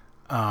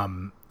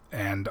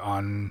 And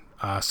on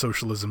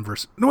Socialism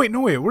versus... No,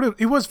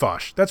 it was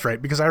Vosh. That's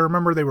right, because I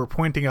remember they were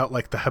pointing out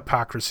the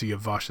hypocrisy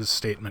of Vosh's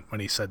statement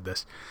when he said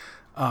this.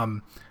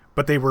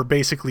 But they were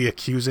basically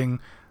accusing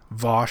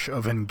Vosh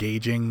of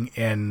engaging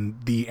in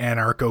the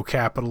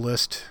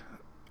anarcho-capitalist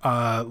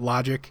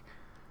logic,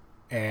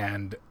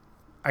 and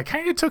I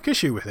kind of took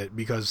issue with it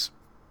because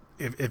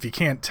if you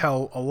can't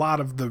tell, a lot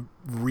of the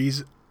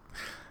reason...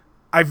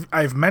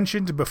 I've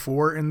mentioned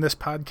before in this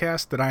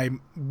podcast that I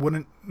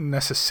wouldn't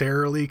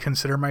necessarily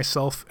consider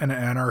myself an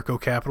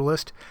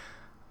anarcho-capitalist.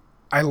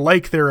 I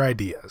like their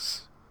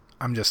ideas.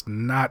 I'm just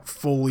not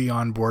fully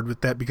on board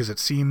with that because it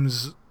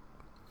seems...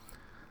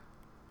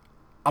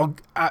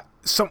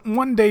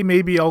 one day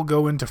maybe I'll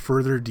go into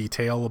further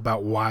detail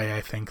about why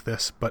I think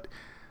this, but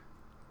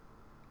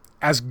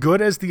as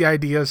good as the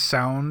ideas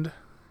sound,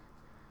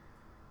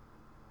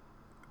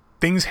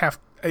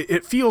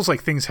 it feels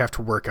like things have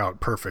to work out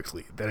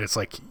perfectly, that it's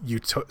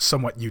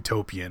somewhat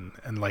utopian,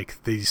 and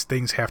these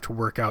things have to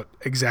work out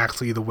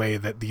exactly the way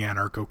that the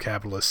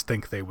anarcho-capitalists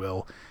think they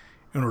will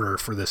in order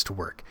for this to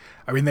work.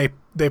 I mean,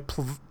 they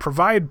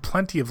provide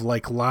plenty of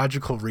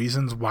logical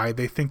reasons why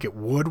they think it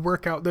would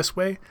work out this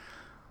way,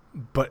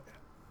 but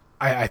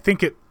I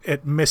think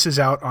it misses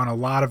out on a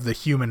lot of the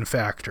human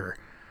factor,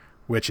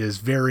 which is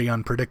very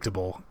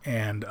unpredictable.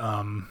 And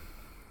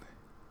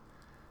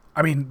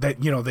I mean, that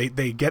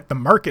they get the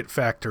market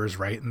factors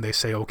right, and they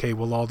say, okay,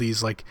 well, all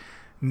these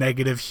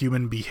negative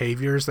human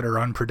behaviors that are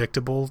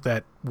unpredictable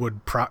that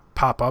would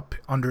pop up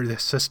under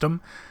this system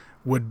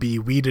would be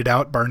weeded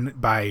out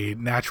by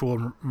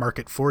natural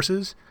market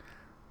forces.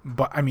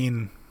 But I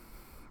mean,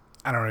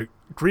 I don't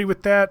agree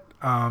with that.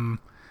 I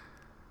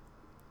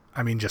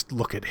mean, just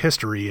look at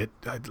history.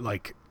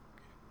 The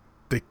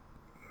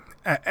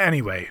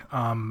Anyway,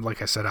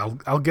 like I said,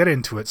 I'll get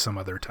into it some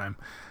other time.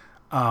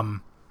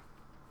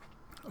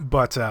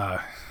 But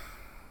I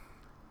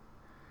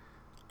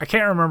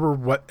can't remember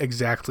what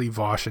exactly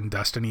Vosh and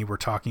Destiny were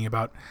talking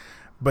about,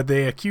 but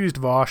they accused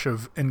Vosh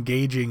of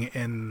engaging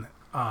in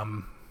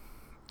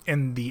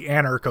the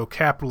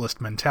anarcho-capitalist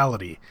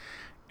mentality.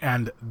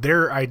 And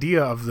their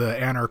idea of the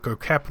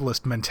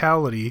anarcho-capitalist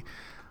mentality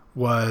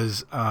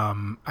was,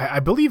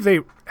 I believe they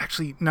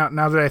actually, now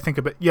that I think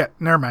of it,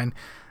 never mind.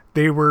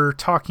 They were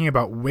talking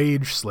about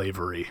wage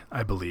slavery,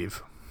 I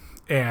believe.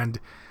 And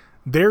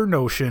their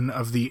notion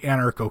of the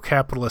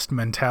anarcho-capitalist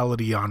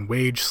mentality on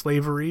wage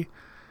slavery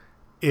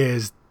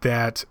is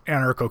that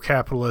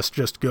anarcho-capitalists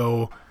just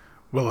go,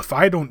 well, if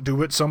I don't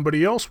do it,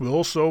 somebody else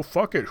will, so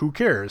fuck it, who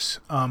cares?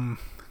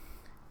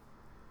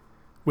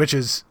 Which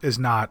is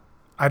not,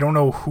 I don't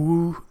know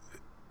who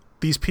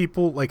these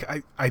people, like,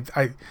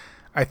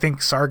 I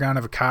think Sargon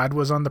of Akkad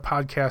was on the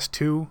podcast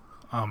too.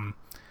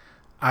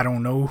 I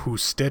don't know who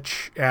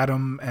Stitch,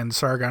 Adam, and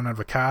Sargon of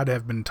Akkad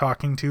have been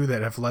talking to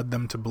that have led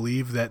them to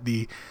believe that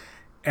the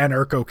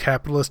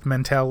anarcho-capitalist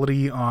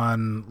mentality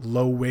on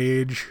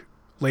low-wage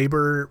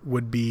labor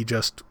would be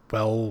just,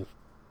 well,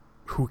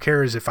 who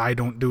cares if I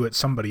don't do it,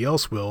 somebody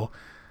else will.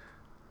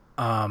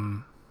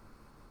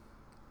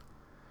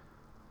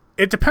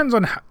 It depends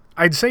on,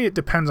 I'd say it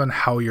depends on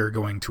how you're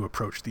going to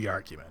approach the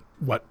argument.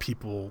 What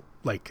people,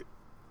 like,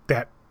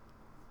 that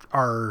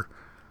are...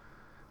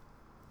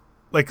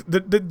 like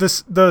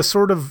the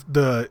sort of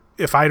the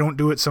if I don't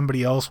do it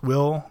somebody else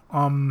will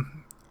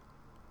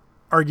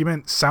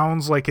argument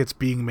sounds like it's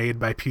being made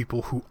by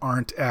people who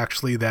aren't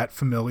actually that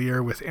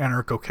familiar with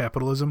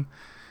anarcho-capitalism,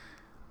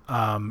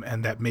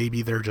 and that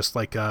maybe they're just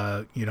like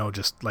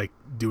just like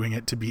doing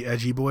it to be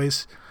edgy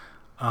boys,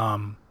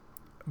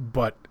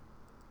 but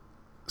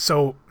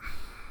so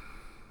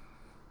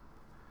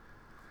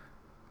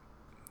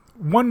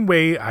one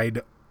way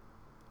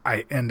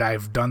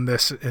I've done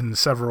this in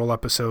several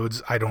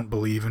episodes, I don't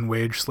believe in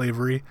wage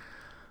slavery.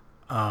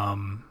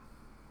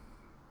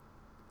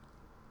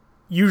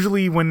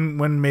 Usually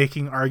when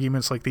making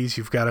arguments like these,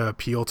 you've got to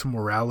appeal to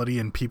morality,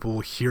 and people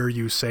hear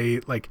you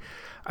say, like,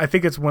 I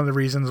think it's one of the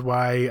reasons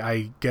why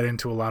I get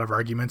into a lot of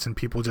arguments and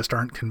people just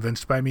aren't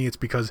convinced by me. It's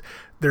because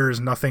there is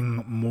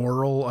nothing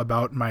moral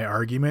about my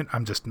argument.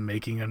 I'm just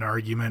making an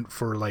argument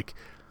for, like,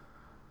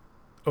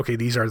 okay,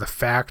 these are the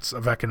facts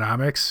of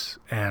economics,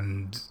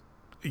 and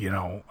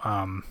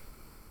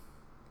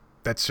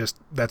that's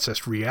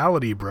just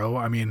reality, bro.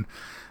 I mean,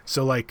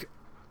 so, like,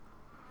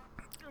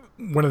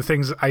 one of the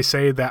things I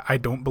say that I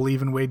don't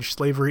believe in wage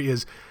slavery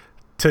is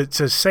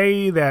to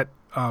say that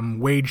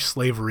wage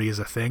slavery is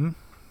a thing.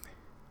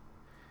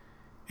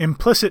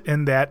 Implicit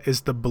in that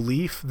is the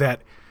belief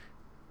that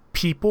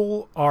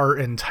people are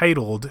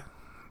entitled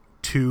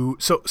to,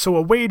 so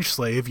a wage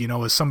slave,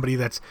 is somebody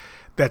that's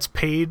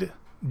paid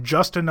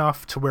just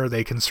enough to where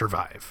they can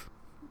survive.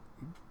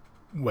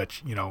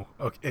 Which,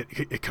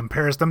 it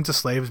compares them to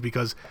slaves,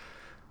 because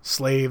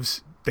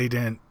slaves, they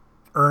didn't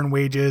earn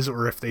wages,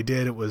 or if they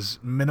did, it was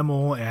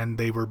minimal, and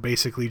they were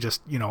basically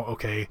just,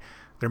 okay,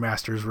 their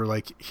masters were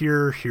like,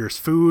 here's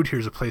food,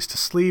 here's a place to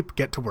sleep,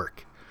 get to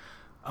work.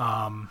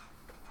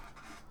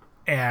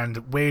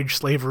 And wage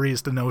slavery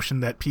is the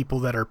notion that people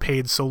that are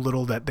paid so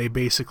little that they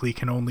basically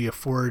can only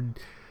afford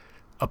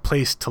a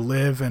place to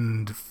live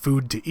and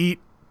food to eat,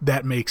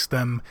 that makes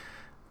them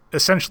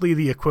essentially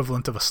the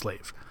equivalent of a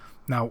slave.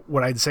 Now,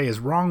 what I'd say is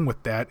wrong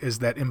with that is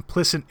that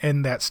implicit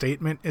in that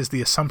statement is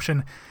the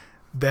assumption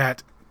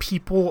that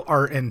people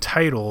are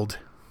entitled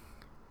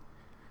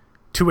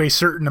to a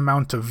certain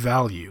amount of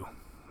value,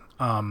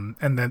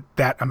 and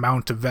that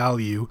amount of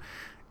value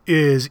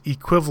is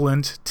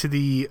equivalent to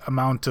the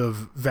amount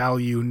of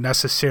value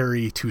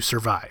necessary to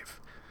survive.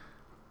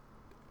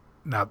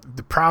 Now,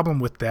 the problem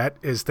with that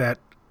is that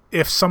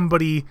if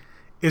somebody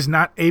is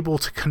not able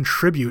to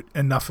contribute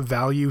enough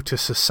value to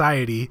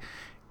society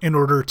in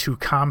order to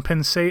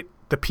compensate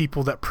the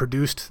people that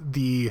produced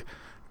the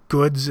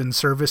goods and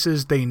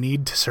services they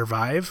need to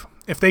survive,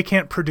 if they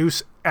can't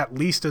produce at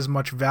least as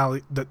much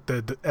value,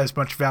 as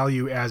much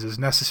value as is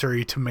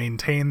necessary to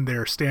maintain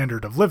their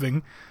standard of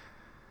living,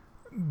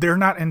 they're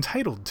not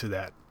entitled to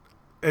that.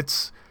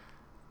 It's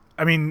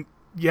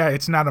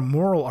not a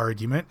moral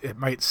argument. It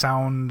might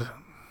sound,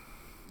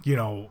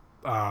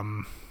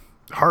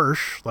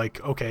 harsh,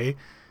 like, okay,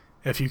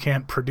 if you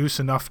can't produce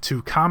enough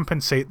to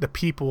compensate the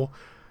people,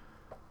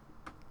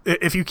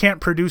 if you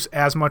can't produce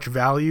as much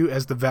value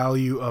as the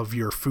value of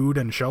your food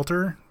and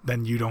shelter,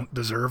 then you don't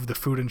deserve the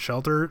food and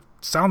shelter.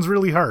 Sounds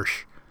really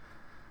harsh,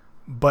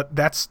 but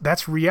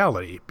that's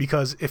reality,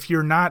 because if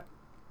you're not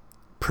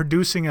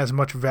producing as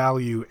much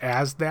value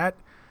as that,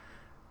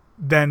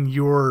 then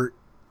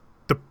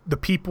the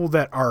people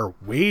that are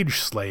wage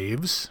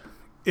slaves,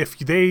 if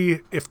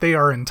they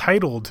are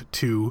entitled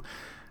to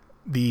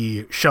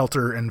the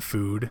shelter and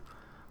food,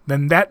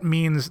 then that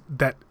means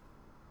that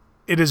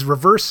it is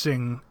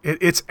reversing,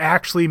 it's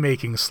actually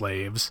making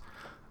slaves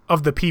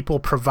of the people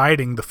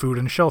providing the food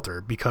and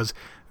shelter, because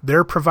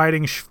they're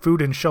providing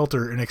food and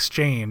shelter in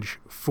exchange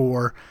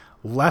for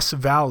less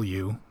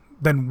value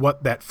than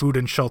what that food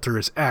and shelter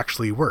is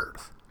actually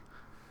worth.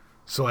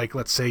 So like,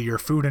 let's say your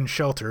food and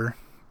shelter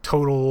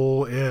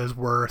total is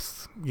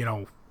worth,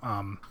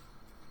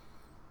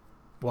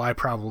 well, I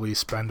probably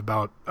spend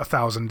about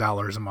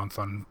 $1,000 a month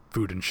on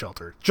food and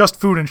shelter. Just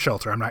food and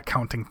shelter. I'm not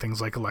counting things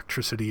like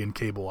electricity and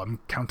cable. I'm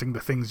counting the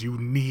things you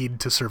need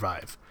to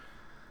survive.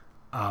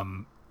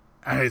 And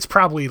it's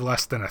probably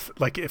less than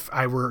like if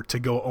I were to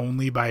go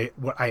only by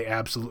what I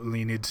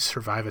absolutely need to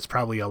survive, it's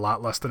probably a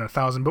lot less than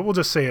 1,000. But we'll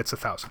just say it's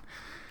 1,000.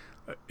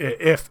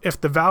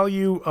 If the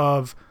value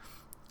of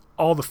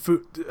all the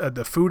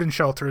food and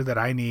shelter that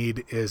I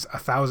need is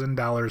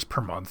 $1,000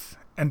 per month,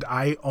 and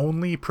I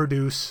only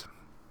produce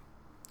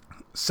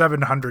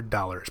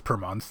 $700 per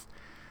month,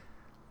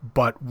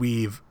 but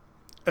we've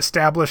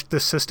established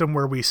this system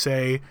where we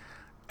say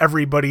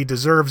everybody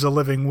deserves a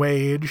living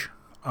wage,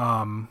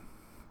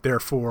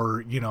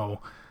 therefore,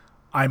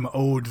 I'm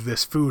owed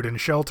this food and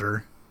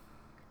shelter,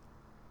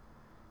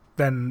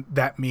 then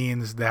that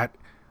means that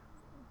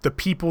the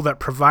people that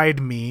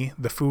provide me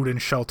the food and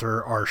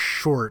shelter are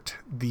short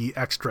the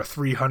extra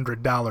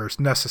 $300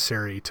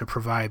 necessary to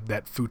provide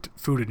that food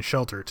and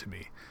shelter to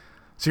me.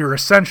 So you're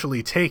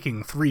essentially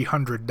taking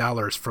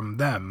 $300 from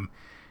them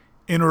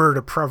in order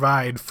to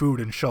provide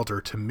food and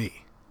shelter to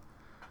me.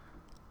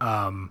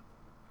 And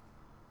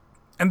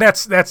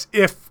that's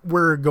if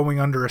we're going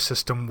under a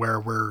system where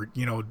we're,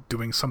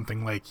 doing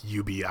something like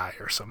UBI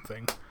or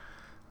something.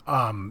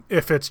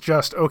 If it's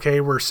just,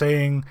 okay, we're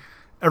saying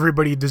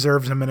everybody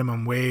deserves a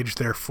minimum wage,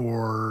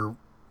 therefore,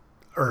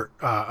 or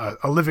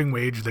a living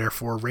wage,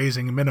 therefore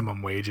raising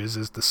minimum wages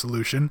is the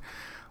solution.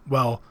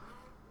 Well,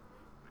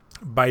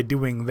 by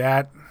doing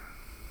that,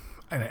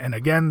 and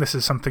again, this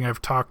is something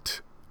I've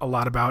talked a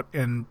lot about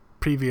in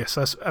previous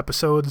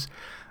episodes.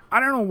 I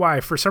don't know why,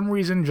 for some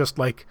reason, just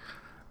like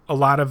a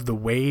lot of the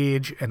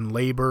wage and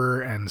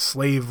labor and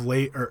slave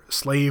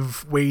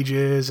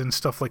wages and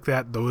stuff like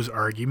that, those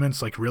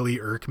arguments like really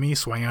irk me.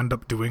 So I end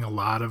up doing a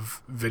lot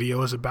of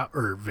podcasts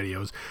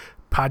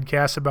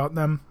about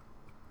them.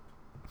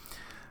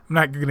 I'm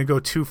not going to go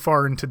too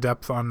far into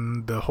depth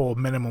on the whole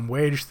minimum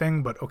wage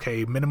thing, but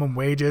okay, minimum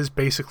wage is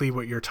basically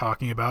what you're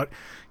talking about.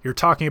 You're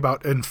talking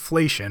about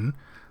inflation,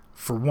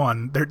 for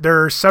one.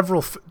 There are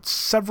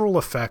several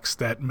effects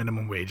that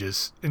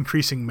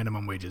increasing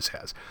minimum wages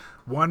has.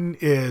 One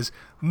is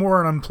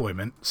more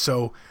unemployment.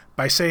 So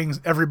by saying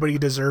everybody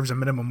deserves a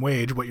minimum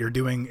wage, what you're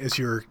doing is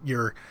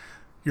you're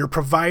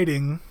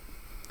providing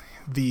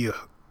the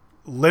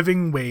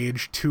living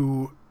wage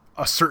to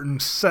a certain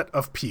set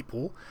of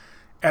people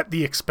at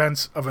the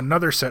expense of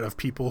another set of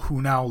people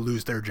who now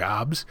lose their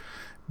jobs,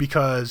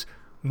 because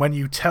when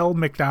you tell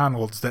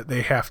McDonald's that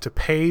they have to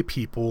pay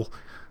people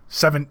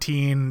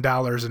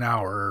 $17 an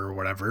hour or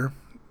whatever,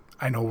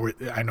 I know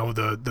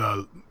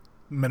the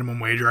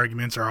minimum wage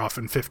arguments are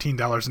often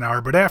 $15 an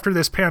hour, but after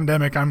this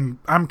pandemic,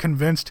 I'm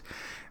convinced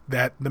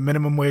that the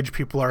minimum wage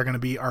people are going to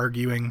be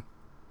arguing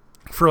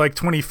for like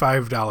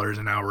 $25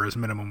 an hour as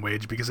minimum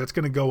wage, because it's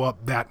going to go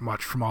up that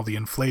much from all the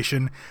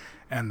inflation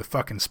and the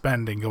fucking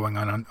spending going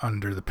on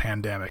under the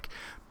pandemic.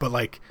 But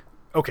like,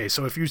 okay,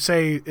 so if you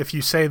say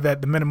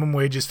that the minimum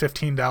wage is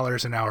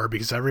 $15 an hour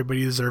because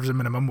everybody deserves a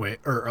minimum wage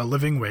or a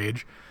living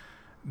wage,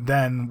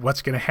 then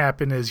what's going to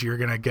happen is you're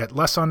going to get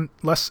less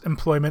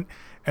employment,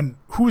 and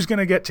who's going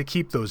to get to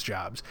keep those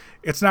jobs?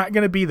 It's not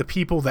going to be the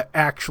people that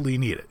actually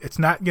need it. It's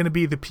not going to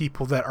be the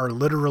people that are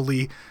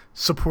literally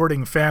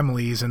supporting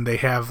families and they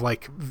have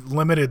like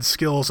limited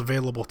skills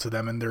available to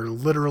them and they're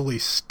literally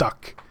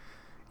stuck.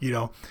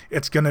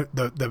 It's going to,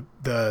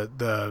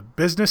 the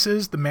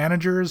businesses, the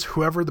managers,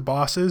 whoever the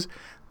boss is,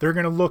 they're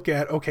going to look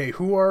at, okay,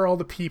 who are all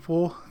the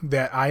people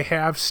that I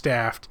have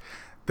staffed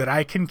that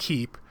I can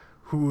keep,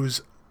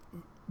 whose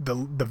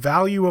the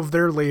value of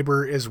their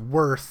labor is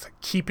worth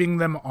keeping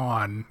them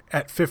on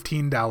at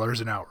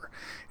 $15 an hour.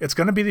 It's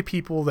going to be the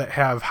people that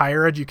have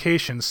higher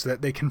education so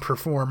that they can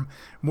perform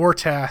more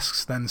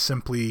tasks than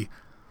simply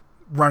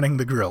running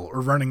the grill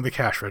or running the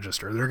cash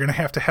register. They're going to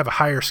have a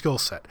higher skill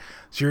set.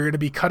 So you're going to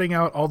be cutting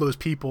out all those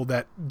people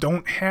that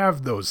don't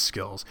have those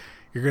skills.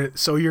 You're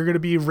going to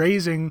be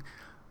raising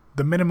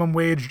the minimum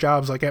wage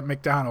jobs like at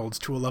McDonald's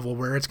to a level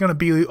where it's going to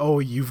be, oh,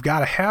 you've got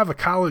to have a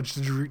college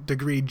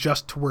degree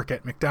just to work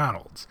at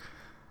McDonald's.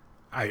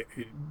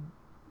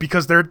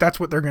 Because that's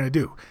what they're going to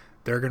do.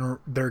 They're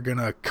going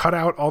to cut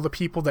out all the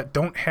people that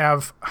don't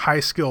have high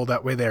skill.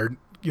 That way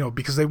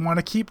because they want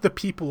to keep the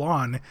people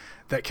on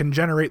that can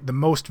generate the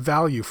most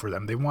value for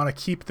them. They want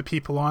to keep the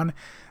people on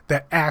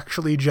that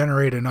actually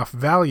generate enough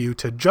value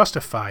to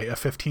justify a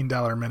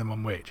 $15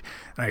 minimum wage.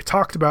 And I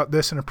talked about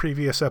this in a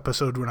previous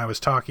episode when I was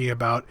talking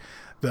about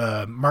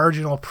the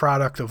marginal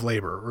product of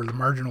labor, or the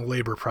marginal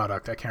labor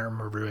product. I can't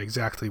remember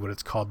exactly what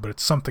it's called, but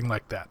it's something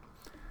like that.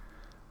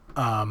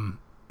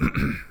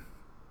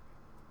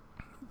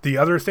 The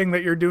other thing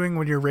that you're doing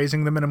when you're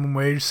raising the minimum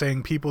wage,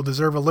 saying people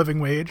deserve a living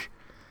wage,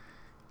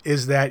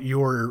 is that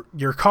you're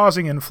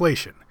causing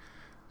inflation.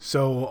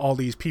 So all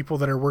these people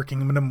that are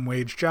working minimum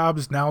wage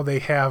jobs, now they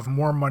have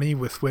more money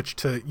with which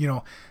to,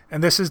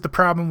 and this is the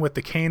problem with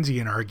the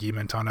Keynesian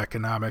argument on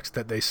economics,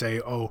 that they say,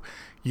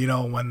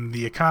 when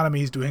the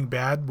economy is doing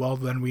bad, well,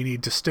 then we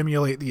need to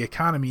stimulate the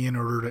economy in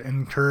order to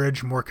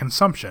encourage more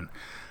consumption,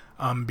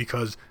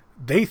 because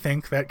they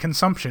think that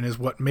consumption is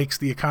what makes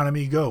the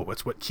economy go.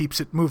 It's what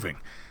keeps it moving.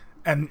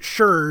 And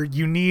sure,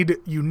 you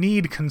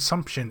need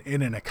consumption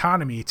in an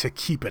economy to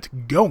keep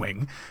it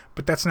going,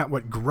 but that's not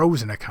what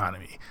grows an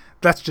economy.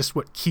 That's just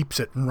what keeps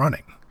it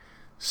running.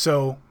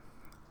 So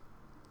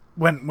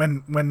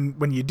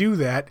when you do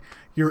that,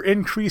 you're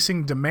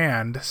increasing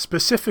demand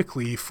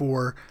specifically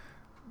for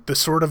the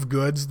sort of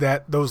goods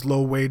that those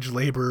low-wage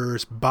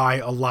laborers buy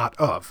a lot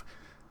of.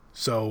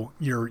 So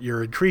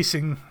you're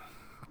increasing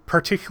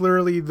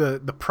particularly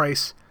the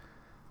price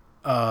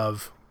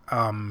of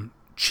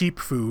cheap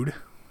food,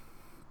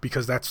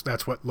 because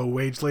that's what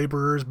low-wage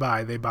laborers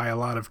buy. They buy a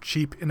lot of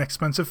cheap,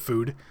 inexpensive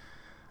food.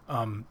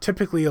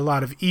 Typically a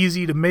lot of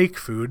easy-to-make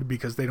food,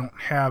 because they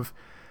don't have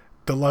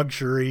the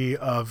luxury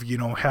of,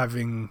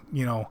 having,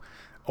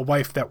 a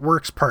wife that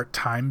works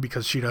part-time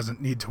because she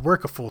doesn't need to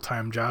work a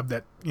full-time job,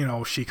 that,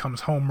 she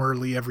comes home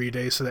early every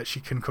day so that she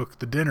can cook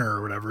the dinner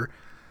or whatever,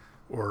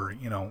 or,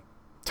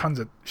 tons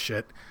of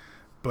shit.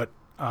 But,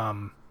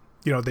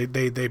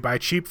 they buy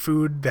cheap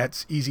food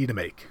that's easy to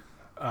make.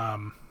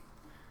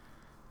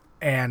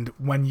 And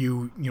when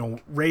you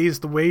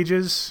raise the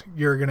wages,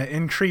 you're going to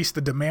increase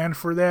the demand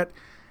for that.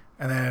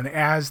 And then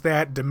as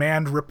that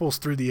demand ripples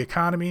through the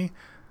economy,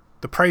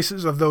 the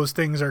prices of those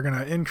things are going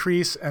to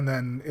increase, and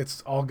then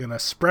it's all going to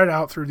spread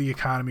out through the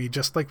economy,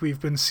 just like we've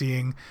been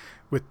seeing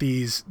with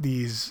these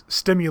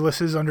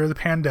stimuluses under the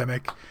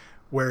pandemic,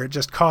 where it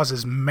just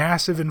causes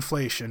massive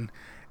inflation.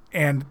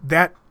 And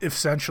that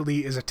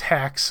essentially is a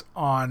tax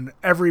on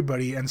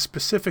everybody, and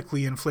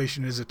specifically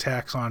inflation is a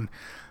tax on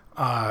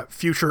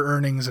future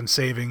earnings and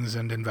savings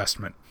and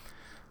investment.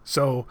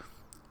 So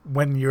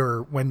when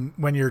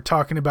you're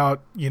talking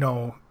about,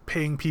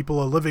 paying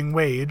people a living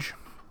wage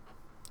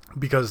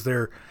because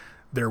they're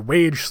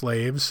wage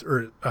slaves,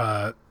 or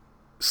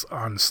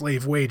on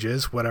slave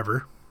wages,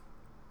 whatever.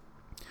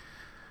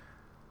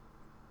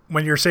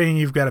 When you're saying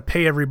you've got to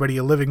pay everybody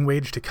a living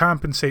wage to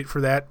compensate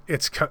for that,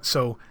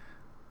 so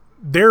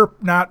they're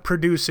not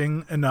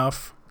producing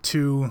enough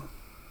to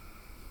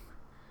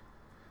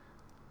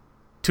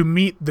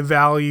meet the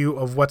value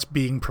of what's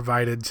being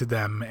provided to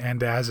them,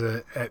 and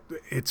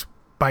it's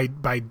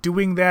by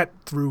doing that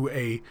through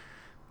a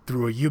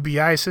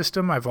UBI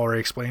system. I've already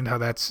explained how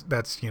that's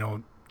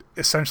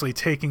essentially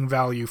taking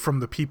value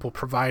from the people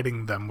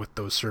providing them with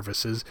those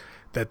services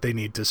that they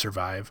need to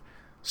survive.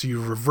 So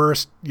you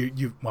reversed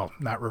well,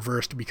 not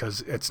reversed,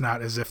 because it's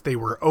not as if they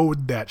were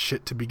owed that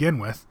shit to begin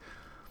with,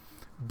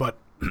 but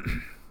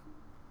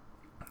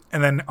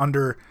and then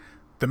under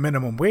the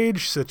minimum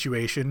wage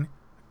situation,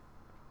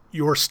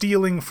 you're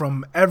stealing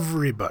from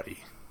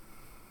everybody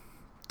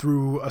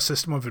through a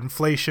system of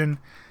inflation,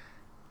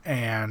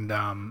 and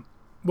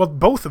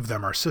both of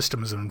them are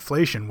systems of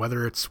inflation,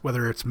 whether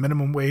it's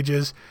minimum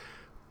wages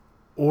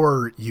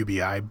or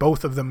UBI.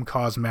 Both of them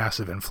cause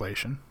massive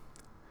inflation.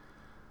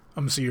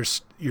 So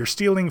you're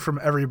stealing from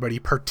everybody.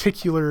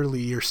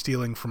 Particularly, you're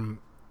stealing from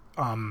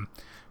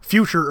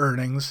future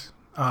earnings,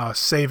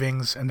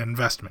 savings, and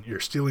investment. You're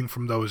stealing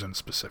from those in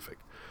specific.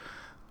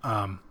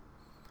 And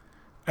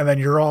then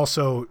you're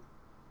also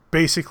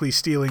basically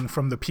stealing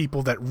from the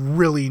people that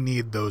really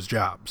need those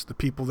jobs, the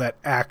people that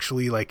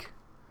actually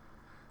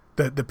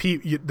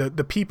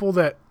the people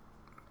that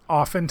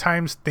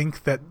oftentimes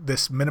think that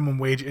this minimum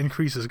wage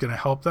increase is going to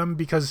help them,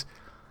 because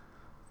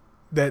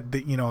they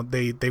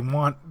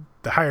want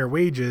the higher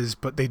wages,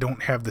 but they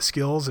don't have the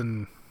skills,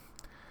 and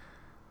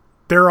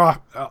they're off.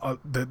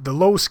 The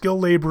low skill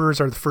laborers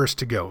are the first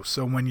to go.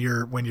 So when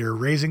you're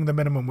raising the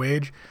minimum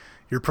wage,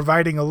 you're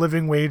providing a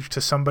living wage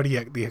to somebody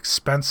at the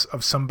expense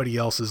of somebody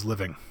else's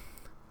living.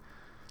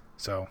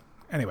 So,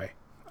 anyway,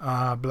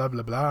 blah, blah,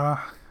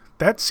 blah.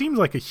 That seems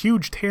like a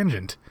huge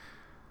tangent.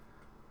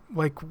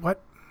 Like,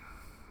 what?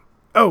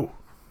 Oh,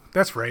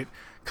 that's right.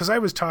 Because I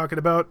was talking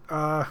about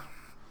how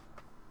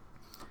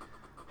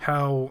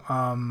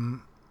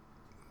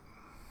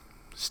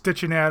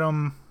Stitchin'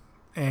 Adam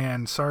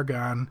and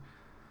Sargon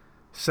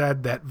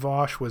said that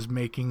Vosh was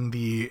making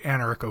the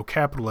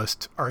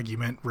anarcho-capitalist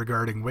argument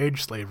regarding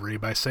wage slavery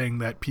by saying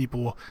that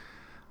people,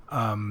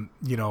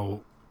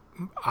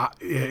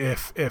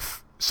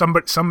 if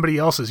somebody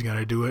else is going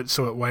to do it,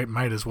 so it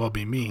might as well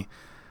be me.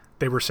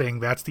 They were saying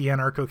that's the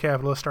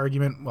anarcho-capitalist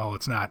argument. Well,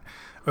 it's not.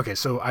 Okay,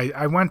 so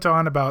I went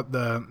on about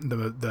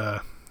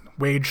the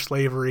wage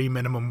slavery,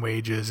 minimum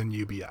wages, and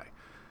UBI.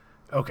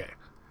 Okay,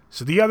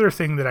 so the other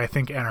thing that I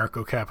think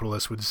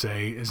anarcho-capitalists would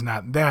say is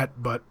not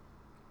that, but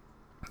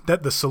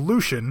that the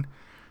solution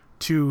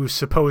to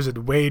supposed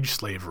wage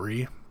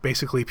slavery,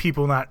 basically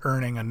people not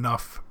earning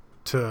enough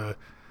to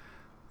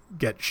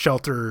get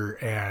shelter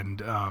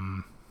and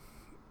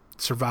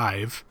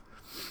survive,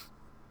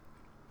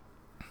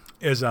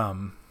 is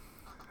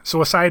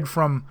so aside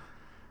from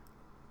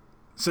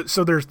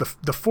so there's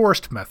the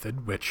forced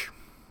method, which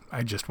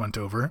I just went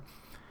over.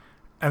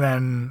 And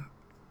then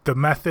the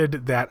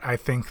method that I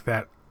think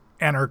that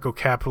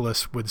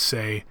anarcho-capitalists would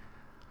say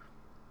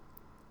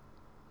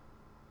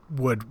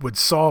would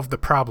solve the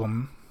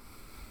problem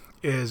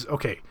is,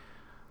 okay,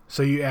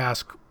 so you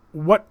ask,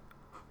 what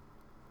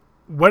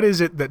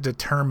is it that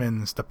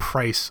determines the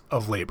price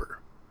of labor?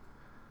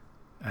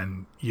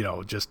 And,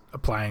 just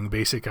applying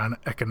basic on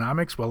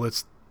economics, well,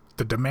 it's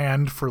the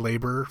demand for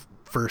labor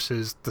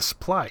versus the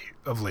supply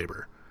of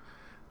labor.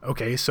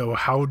 Okay, so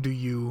how do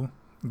you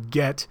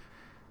get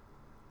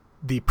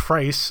the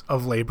price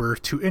of labor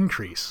to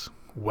increase?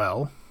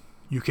 Well,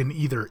 you can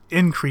either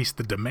increase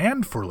the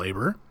demand for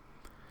labor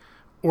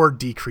or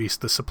decrease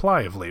the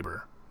supply of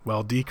labor.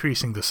 Well,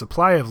 decreasing the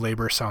supply of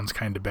labor sounds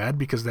kind of bad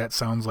because that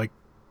sounds like,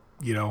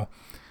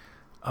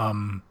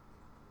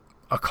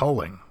 a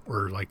culling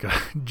or like a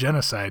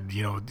genocide,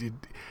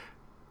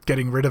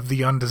 getting rid of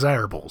the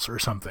undesirables or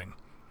something.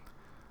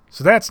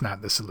 So that's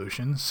not the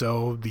solution.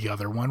 So the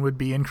other one would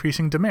be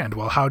increasing demand.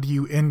 Well, how do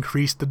you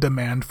increase the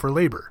demand for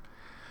labor?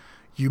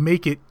 You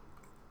make it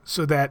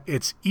so that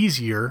it's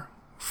easier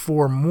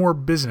for more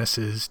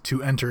businesses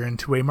to enter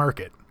into a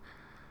market.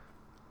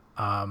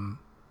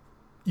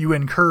 You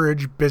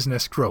encourage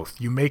business growth.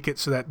 You make it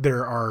so that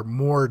there are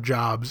more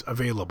jobs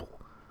available.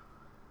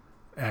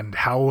 And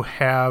how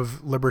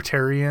have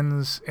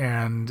libertarians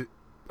and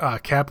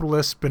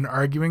capitalists been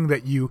arguing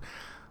that you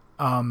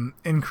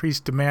increase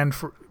demand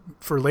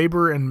for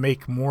labor and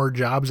make more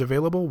jobs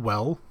available?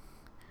 Well,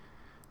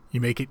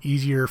 you make it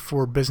easier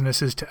for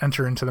businesses to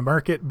enter into the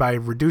market by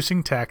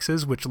reducing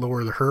taxes, which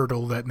lower the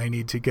hurdle that they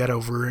need to get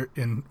over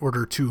in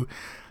order to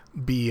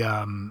be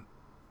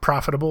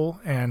profitable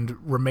and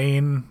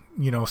remain,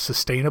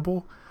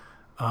 sustainable.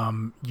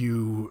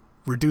 You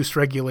reduce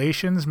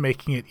regulations,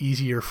 making it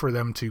easier for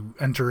them to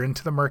enter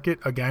into the market.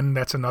 Again,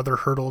 that's another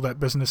hurdle that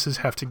businesses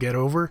have to get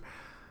over.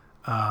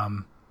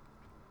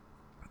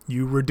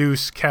 You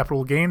reduce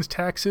capital gains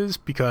taxes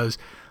because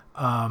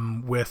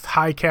with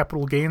high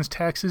capital gains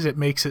taxes, it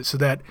makes it so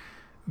that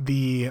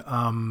the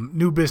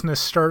new business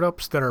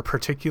startups that are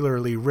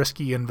particularly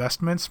risky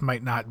investments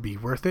might not be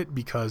worth it,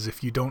 because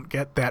if you don't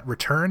get that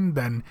return,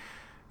 then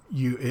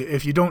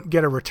if you don't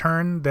get a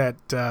return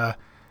that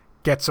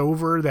gets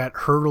over that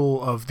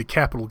hurdle of the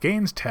capital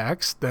gains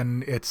tax,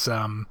 then it's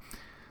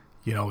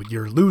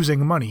you're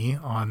losing money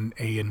on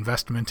a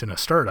investment in a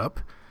startup.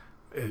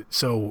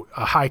 So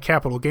a high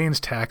capital gains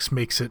tax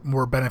makes it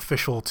more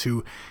beneficial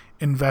to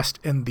invest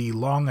in the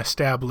long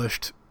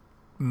established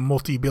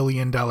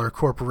multi-billion-dollar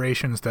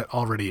corporations that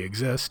already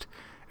exist,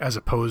 as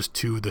opposed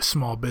to the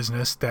small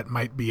business that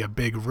might be a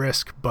big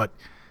risk, but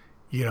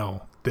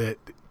that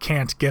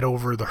can't get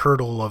over the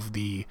hurdle of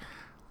the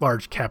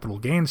large capital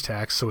gains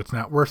tax, so it's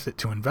not worth it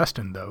to invest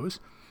in those.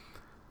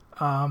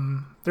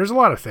 There's a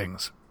lot of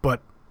things,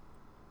 but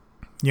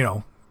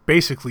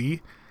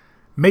basically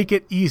make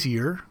it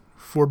easier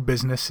for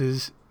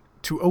businesses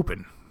to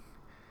open.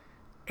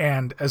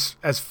 And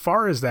as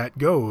far as that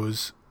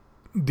goes,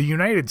 the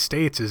United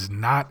States is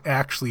not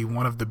actually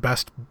one of the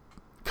best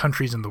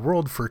countries in the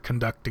world for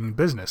conducting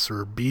business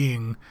or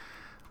being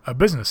a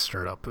business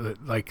startup.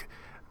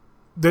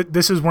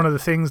 This is one of the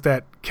things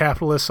that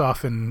capitalists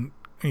often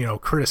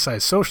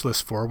criticize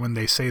socialists for when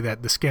they say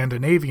that the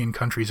Scandinavian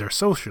countries are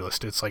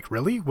socialist. It's like,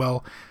 really?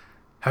 Well,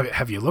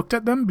 have you looked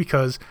at them?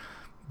 Because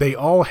they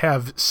all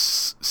have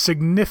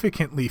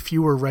significantly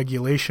fewer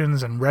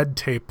regulations and red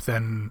tape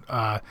than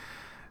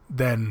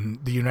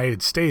the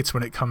United States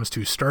when it comes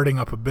to starting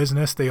up a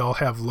business. They all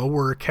have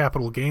lower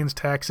capital gains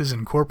taxes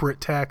and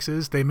corporate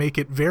taxes. They make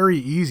it very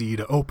easy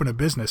to open a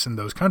business in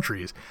those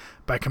countries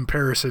by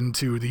comparison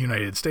to the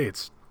United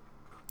States.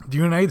 The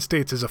United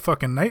States is a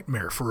fucking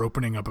nightmare for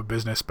opening up a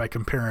business by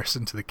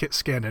comparison to the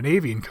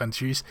Scandinavian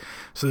countries.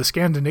 So the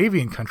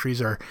Scandinavian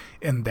countries are,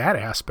 in that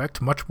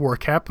aspect, much more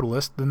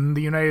capitalist than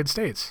the United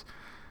States.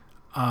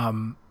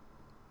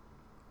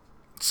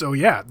 So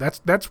yeah,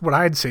 that's what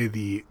I'd say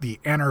the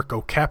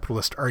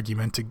anarcho-capitalist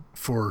argument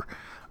for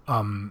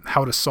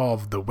how to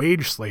solve the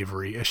wage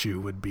slavery issue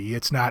would be.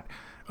 It's not,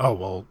 oh,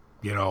 well,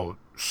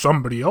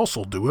 somebody else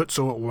will do it,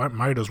 so it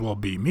might as well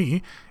be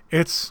me.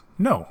 It's,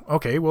 no,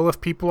 okay, well,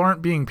 if people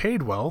aren't being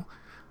paid well,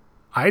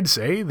 I'd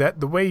say that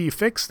the way you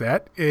fix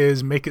that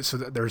is make it so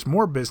that there's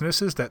more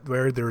businesses, that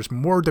where there's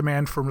more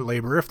demand for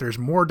labor. If there's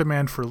more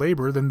demand for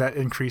labor, then that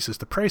increases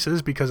the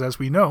prices, because as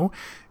we know,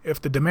 if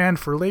the demand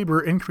for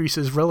labor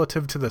increases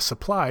relative to the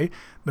supply,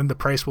 then the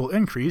price will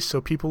increase, so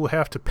people will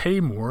have to pay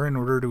more in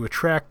order to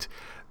attract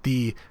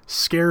the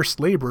scarce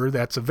labor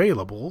that's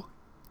available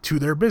to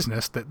their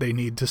business that they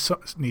need to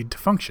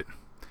function.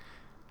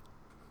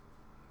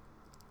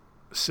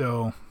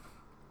 So,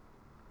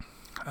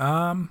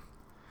 yeah,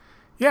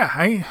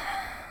 I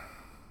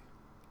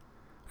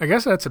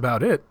guess that's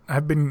about it.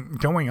 I've been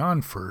going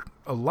on for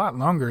a lot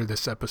longer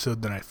this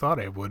episode than I thought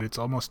I would. It's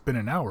almost been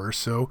an hour,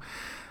 so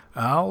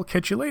I'll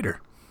catch you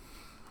later.